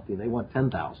thousands of something. They want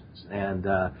 10,000s. And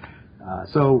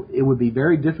so it would be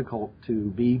very difficult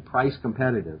to be price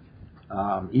competitive,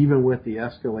 even with the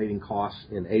escalating costs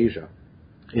in Asia,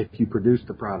 if you produce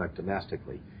the product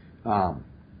domestically,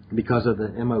 because of the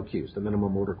MOQs, the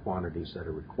minimum order quantities that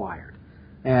are required.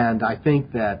 And I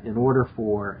think that in order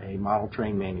for a model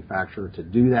train manufacturer to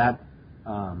do that,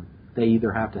 they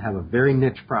either have to have a very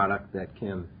niche product that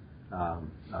can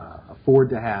afford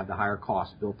to have the higher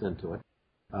cost built into it,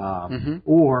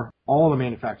 or all the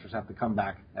manufacturers have to come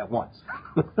back at once,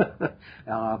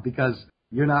 because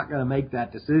you're not going to make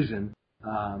that decision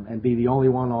and be the only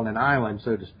one on an island,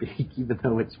 so to speak, even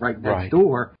though it's right next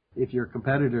door, if your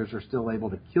competitors are still able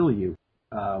to kill you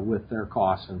with their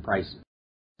costs and prices.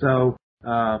 So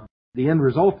the end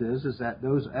result is that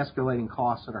those escalating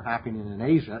costs that are happening in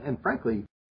Asia, and frankly,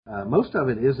 most of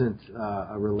it isn't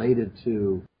related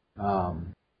to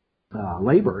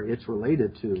labor, it's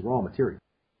related to raw material.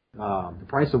 The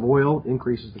price of oil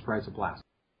increases the price of plastic.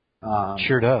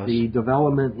 Sure does. The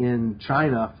development in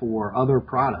China for other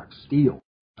products, steel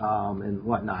and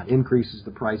whatnot, increases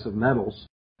the price of metals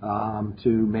to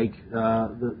make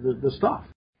the stuff.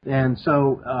 And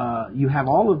so you have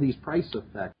all of these price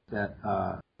effects that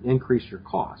increase your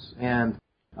costs. And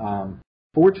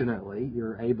fortunately,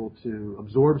 you're able to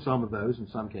absorb some of those in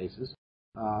some cases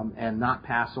and not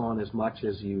pass on as much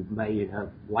as you may have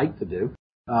liked to do,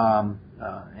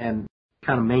 and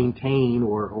kind of maintain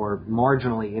or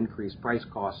marginally increase price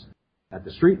costs at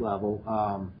the street level.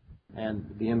 And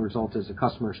the end result is the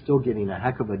customer is still getting a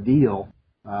heck of a deal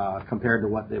compared to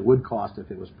what it would cost if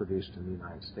it was produced in the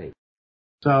United States.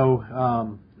 So,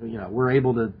 we're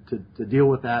able to deal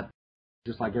with that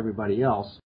just like everybody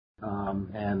else.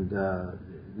 And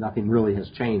nothing really has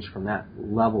changed from that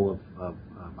level of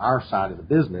our side of the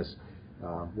business.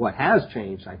 What has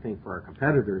changed, I think, for our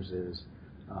competitors is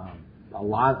a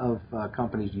lot of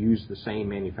companies use the same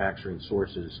manufacturing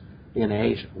sources in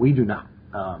Asia. We do not.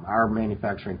 Our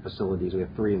manufacturing facilities, we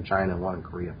have 3 in China and 1 in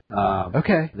Korea.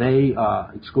 They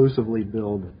exclusively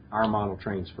build our model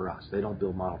trains for us. They don't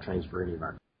build model trains for any of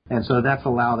our. And so that's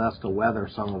allowed us to weather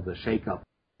some of the shakeup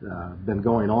been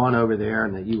going on over there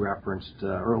and that you referenced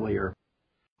earlier.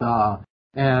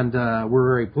 And we're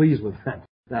very pleased with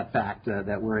that fact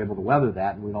that we're able to weather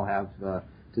that and we don't have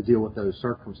to deal with those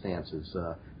circumstances.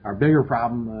 Our bigger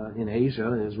problem in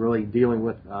Asia is really dealing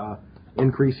with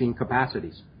increasing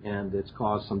capacities, and it's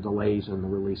caused some delays in the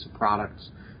release of products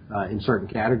in certain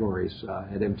categories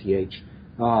at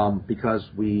MTH because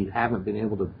we haven't been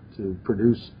able to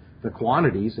produce the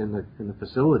quantities in the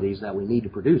facilities that we need to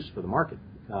produce for the market.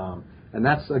 And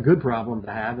that's a good problem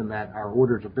to have in that our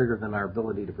orders are bigger than our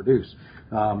ability to produce.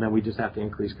 And we just have to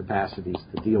increase capacities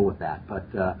to deal with that. But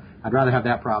I'd rather have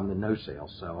that problem than no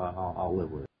sales, so I'll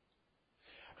live with it.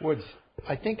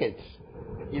 I think it's,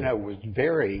 was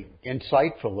very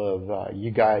insightful of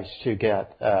you guys to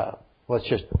get, let's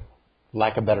just,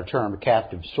 lack of a better term, a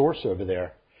captive source over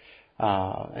there.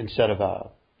 instead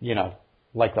of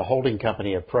like the holding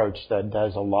company approach that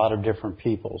does a lot of different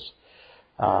people's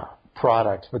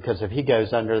products, because if he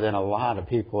goes under, then a lot of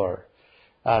people are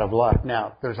out of luck.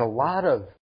 Now, there's a lot of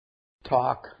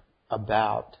talk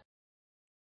about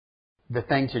the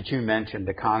things that you mentioned,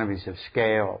 economies of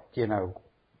scale,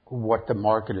 what the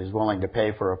market is willing to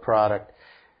pay for a product.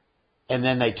 And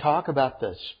then they talk about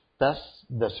the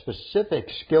specific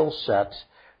skill sets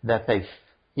that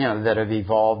that have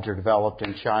evolved or developed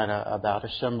in China about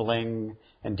assembling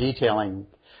and detailing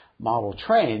model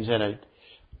trains. And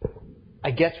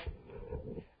I guess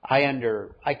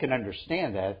I can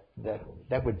understand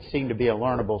that would seem to be a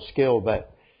learnable skill,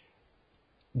 but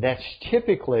that's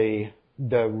typically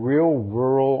the real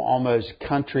rural, almost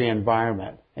country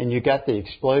environment. And you got the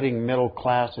exploding middle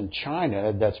class in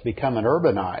China that's becoming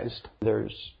urbanized.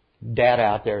 There's data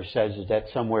out there says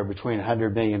that's somewhere between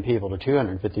 100 million people to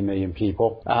 250 million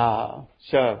people.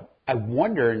 So I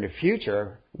wonder in the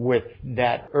future, with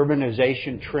that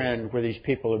urbanization trend where these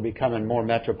people are becoming more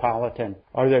metropolitan,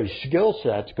 are those skill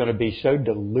sets going to be so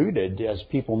diluted as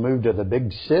people move to the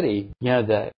big city,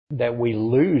 that we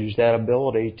lose that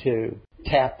ability to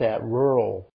tap that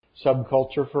rural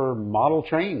subculture for model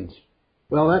trains?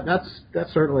 Well,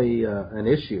 that's certainly an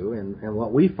issue, and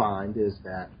what we find is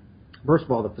that, first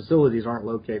of all, the facilities aren't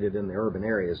located in the urban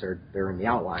areas; they're in the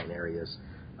outlying areas.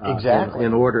 Exactly.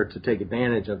 In order to take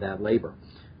advantage of that labor.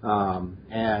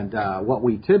 And what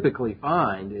we typically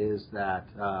find is that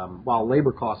while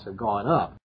labor costs have gone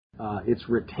up, it's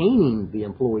retaining the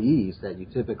employees that you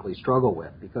typically struggle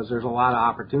with, because there's a lot of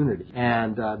opportunity,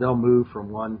 and they'll move from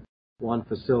one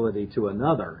facility to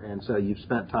another. And so you've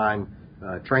spent time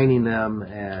training them,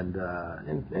 and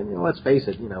let's face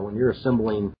it, when you're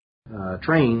assembling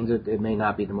trains, it may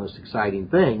not be the most exciting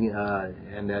thing,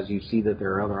 and as you see that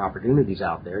there are other opportunities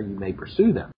out there, you may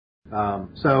pursue them.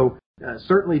 So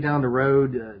certainly down the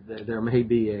road, there may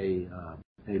be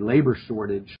a labor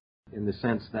shortage in the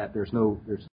sense that there's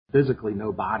physically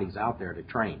no bodies out there to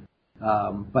train.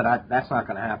 But that's not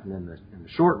going to happen in the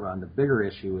short run. The bigger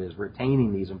issue is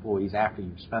retaining these employees after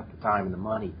you've spent the time and the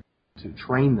money to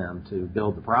train them to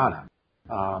build the product.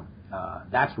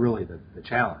 That's really the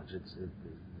challenge.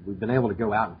 We've been able to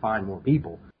go out and find more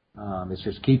people. It's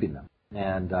just keeping them,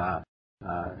 and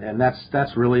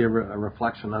that's really a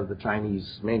reflection of the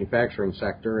Chinese manufacturing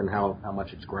sector and how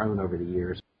much it's grown over the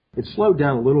years. It's slowed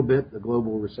down a little bit. The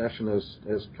global recession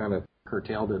has kind of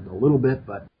curtailed it a little bit,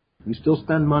 but you still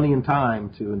spend money and time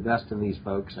to invest in these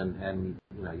folks, and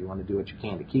you want to do what you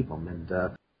can to keep them, and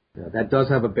that does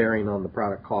have a bearing on the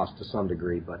product cost to some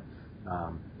degree, but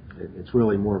it's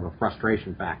really more of a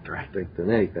frustration factor, I think,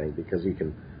 than anything, because you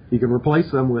can replace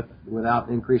them without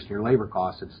increasing your labor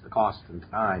costs. It's the cost and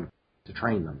time to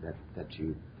train them that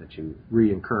you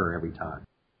re-incur every time.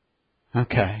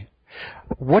 Okay.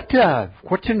 What's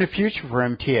in the future for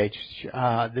MTH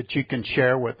that you can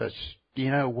share with us?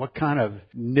 What kind of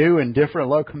new and different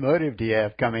locomotive do you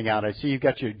have coming out? I see you've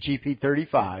got your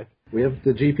GP35. We have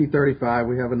the GP35.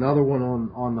 We have another one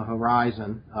on the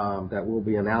horizon that we'll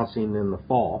be announcing in the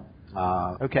fall.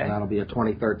 Okay. And that'll be a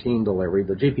 2013 delivery.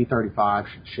 The GP35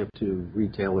 should ship to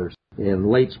retailers in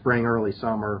late spring, early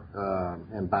summer,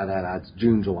 and by that, it's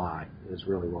June, July is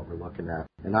really what we're looking at.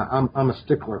 And I'm a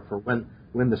stickler for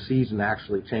when the season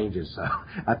actually changes. So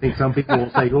I think some people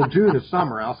will say, well, June is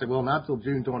summer. I'll say, well, not till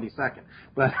June 22nd.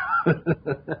 But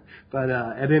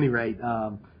at any rate,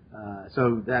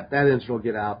 so that engine will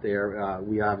get out there.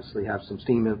 We obviously have some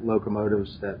steam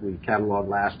locomotives that we cataloged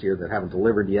last year that haven't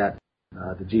delivered yet.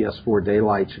 The GS4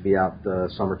 Daylight should be out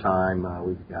summertime.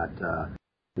 We've got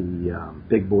the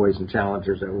Big Boys and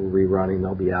Challengers that we're rerunning.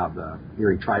 They'll be out. The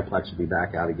Erie Triplex will be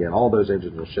back out again. All those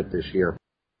engines will ship this year.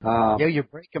 You're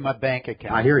breaking my bank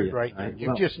account. I hear you. Right.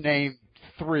 You just named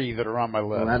 3 that are on my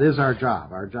list. Well, that is our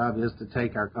job. Our job is to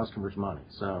take our customers' money.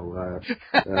 So,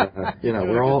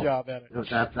 we're all. Good job at it.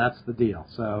 That's the deal.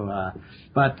 So,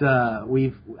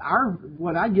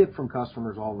 what I get from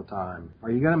customers all the time: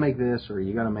 are you going to make this or are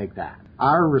you going to make that?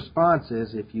 Our response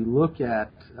is, if you look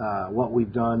at what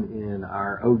we've done in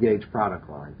our O-Gauge product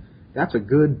line, that's a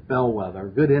good bellwether, a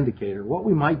good indicator of what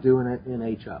we might do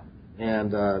in HO.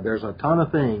 And there's a ton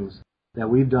of things that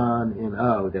we've done in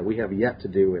O that we have yet to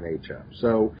do in HO.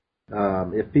 So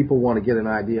if people want to get an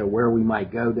idea where we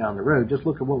might go down the road, just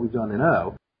look at what we've done in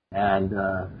O.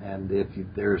 And if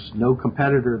there's no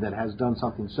competitor that has done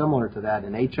something similar to that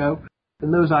in HO,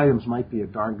 then those items might be a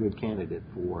darn good candidate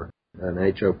for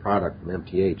an HO product from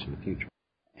MTH in the future.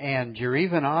 And you're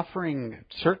even offering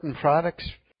certain products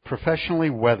professionally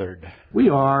weathered. We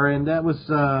are, and that was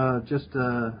just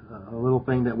a little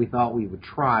thing that we thought we would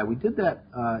try. We did that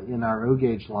in our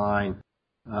O-Gauge line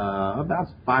about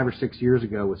 5 or 6 years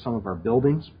ago with some of our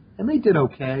buildings, and they did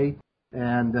okay.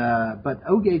 And but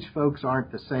O-Gauge folks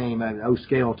aren't the same.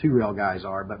 O-scale 2-rail guys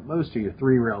are, but most of your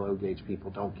 3-rail O-Gauge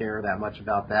people don't care that much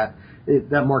about that.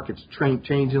 That market's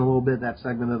changing a little bit, that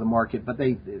segment of the market, but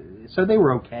they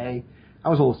were okay. I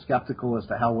was a little skeptical as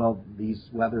to how well these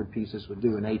weathered pieces would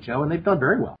do in HO, and they've done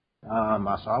very well.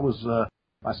 So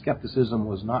my skepticism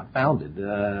was not founded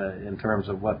in terms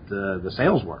of what the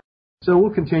sales were. So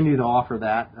we'll continue to offer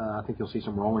that. I think you'll see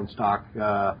some rolling stock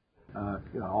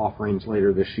offerings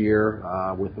later this year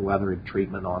with the weathering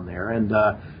treatment on there. And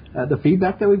the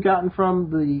feedback that we've gotten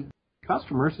from the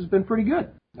customers has been pretty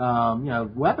good.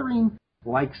 Weathering,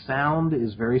 like sound,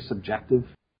 is very subjective.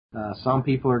 Some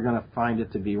people are going to find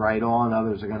it to be right on.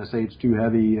 Others are going to say it's too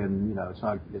heavy and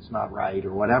it's not right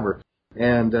or whatever.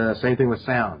 And same thing with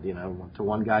sound. To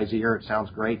one guy's ear it sounds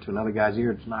great. To another guy's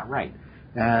ear it's not right.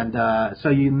 And so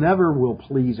you never will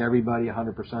please everybody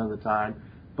 100% of the time.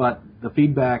 But the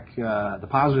feedback, the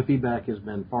positive feedback, has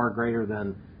been far greater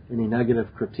than any negative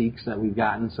critiques that we've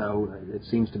gotten. So it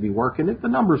seems to be working. The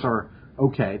numbers are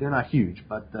okay. They're not huge,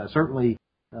 but certainly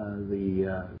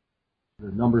the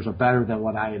numbers are better than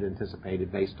what I had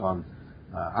anticipated based on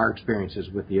our experiences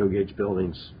with the O-Gauge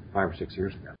buildings 5 or 6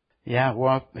 years ago. Yeah,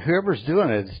 well, whoever's doing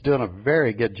it is doing a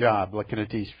very good job looking at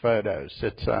these photos.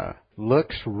 It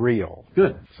looks real.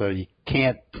 Good. So you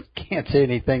can't say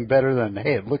anything better than,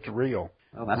 hey, it looks real.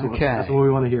 Well, that's what we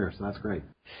want to hear, so that's great.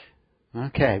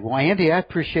 Okay. Well, Andy, I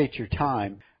appreciate your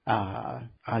time.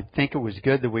 I think it was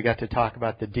good that we got to talk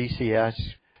about the DCS.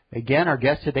 Again, our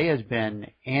guest today has been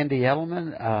Andy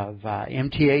Edelman of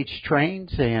MTH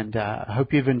Trains, and I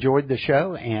hope you've enjoyed the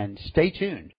show, and stay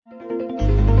tuned.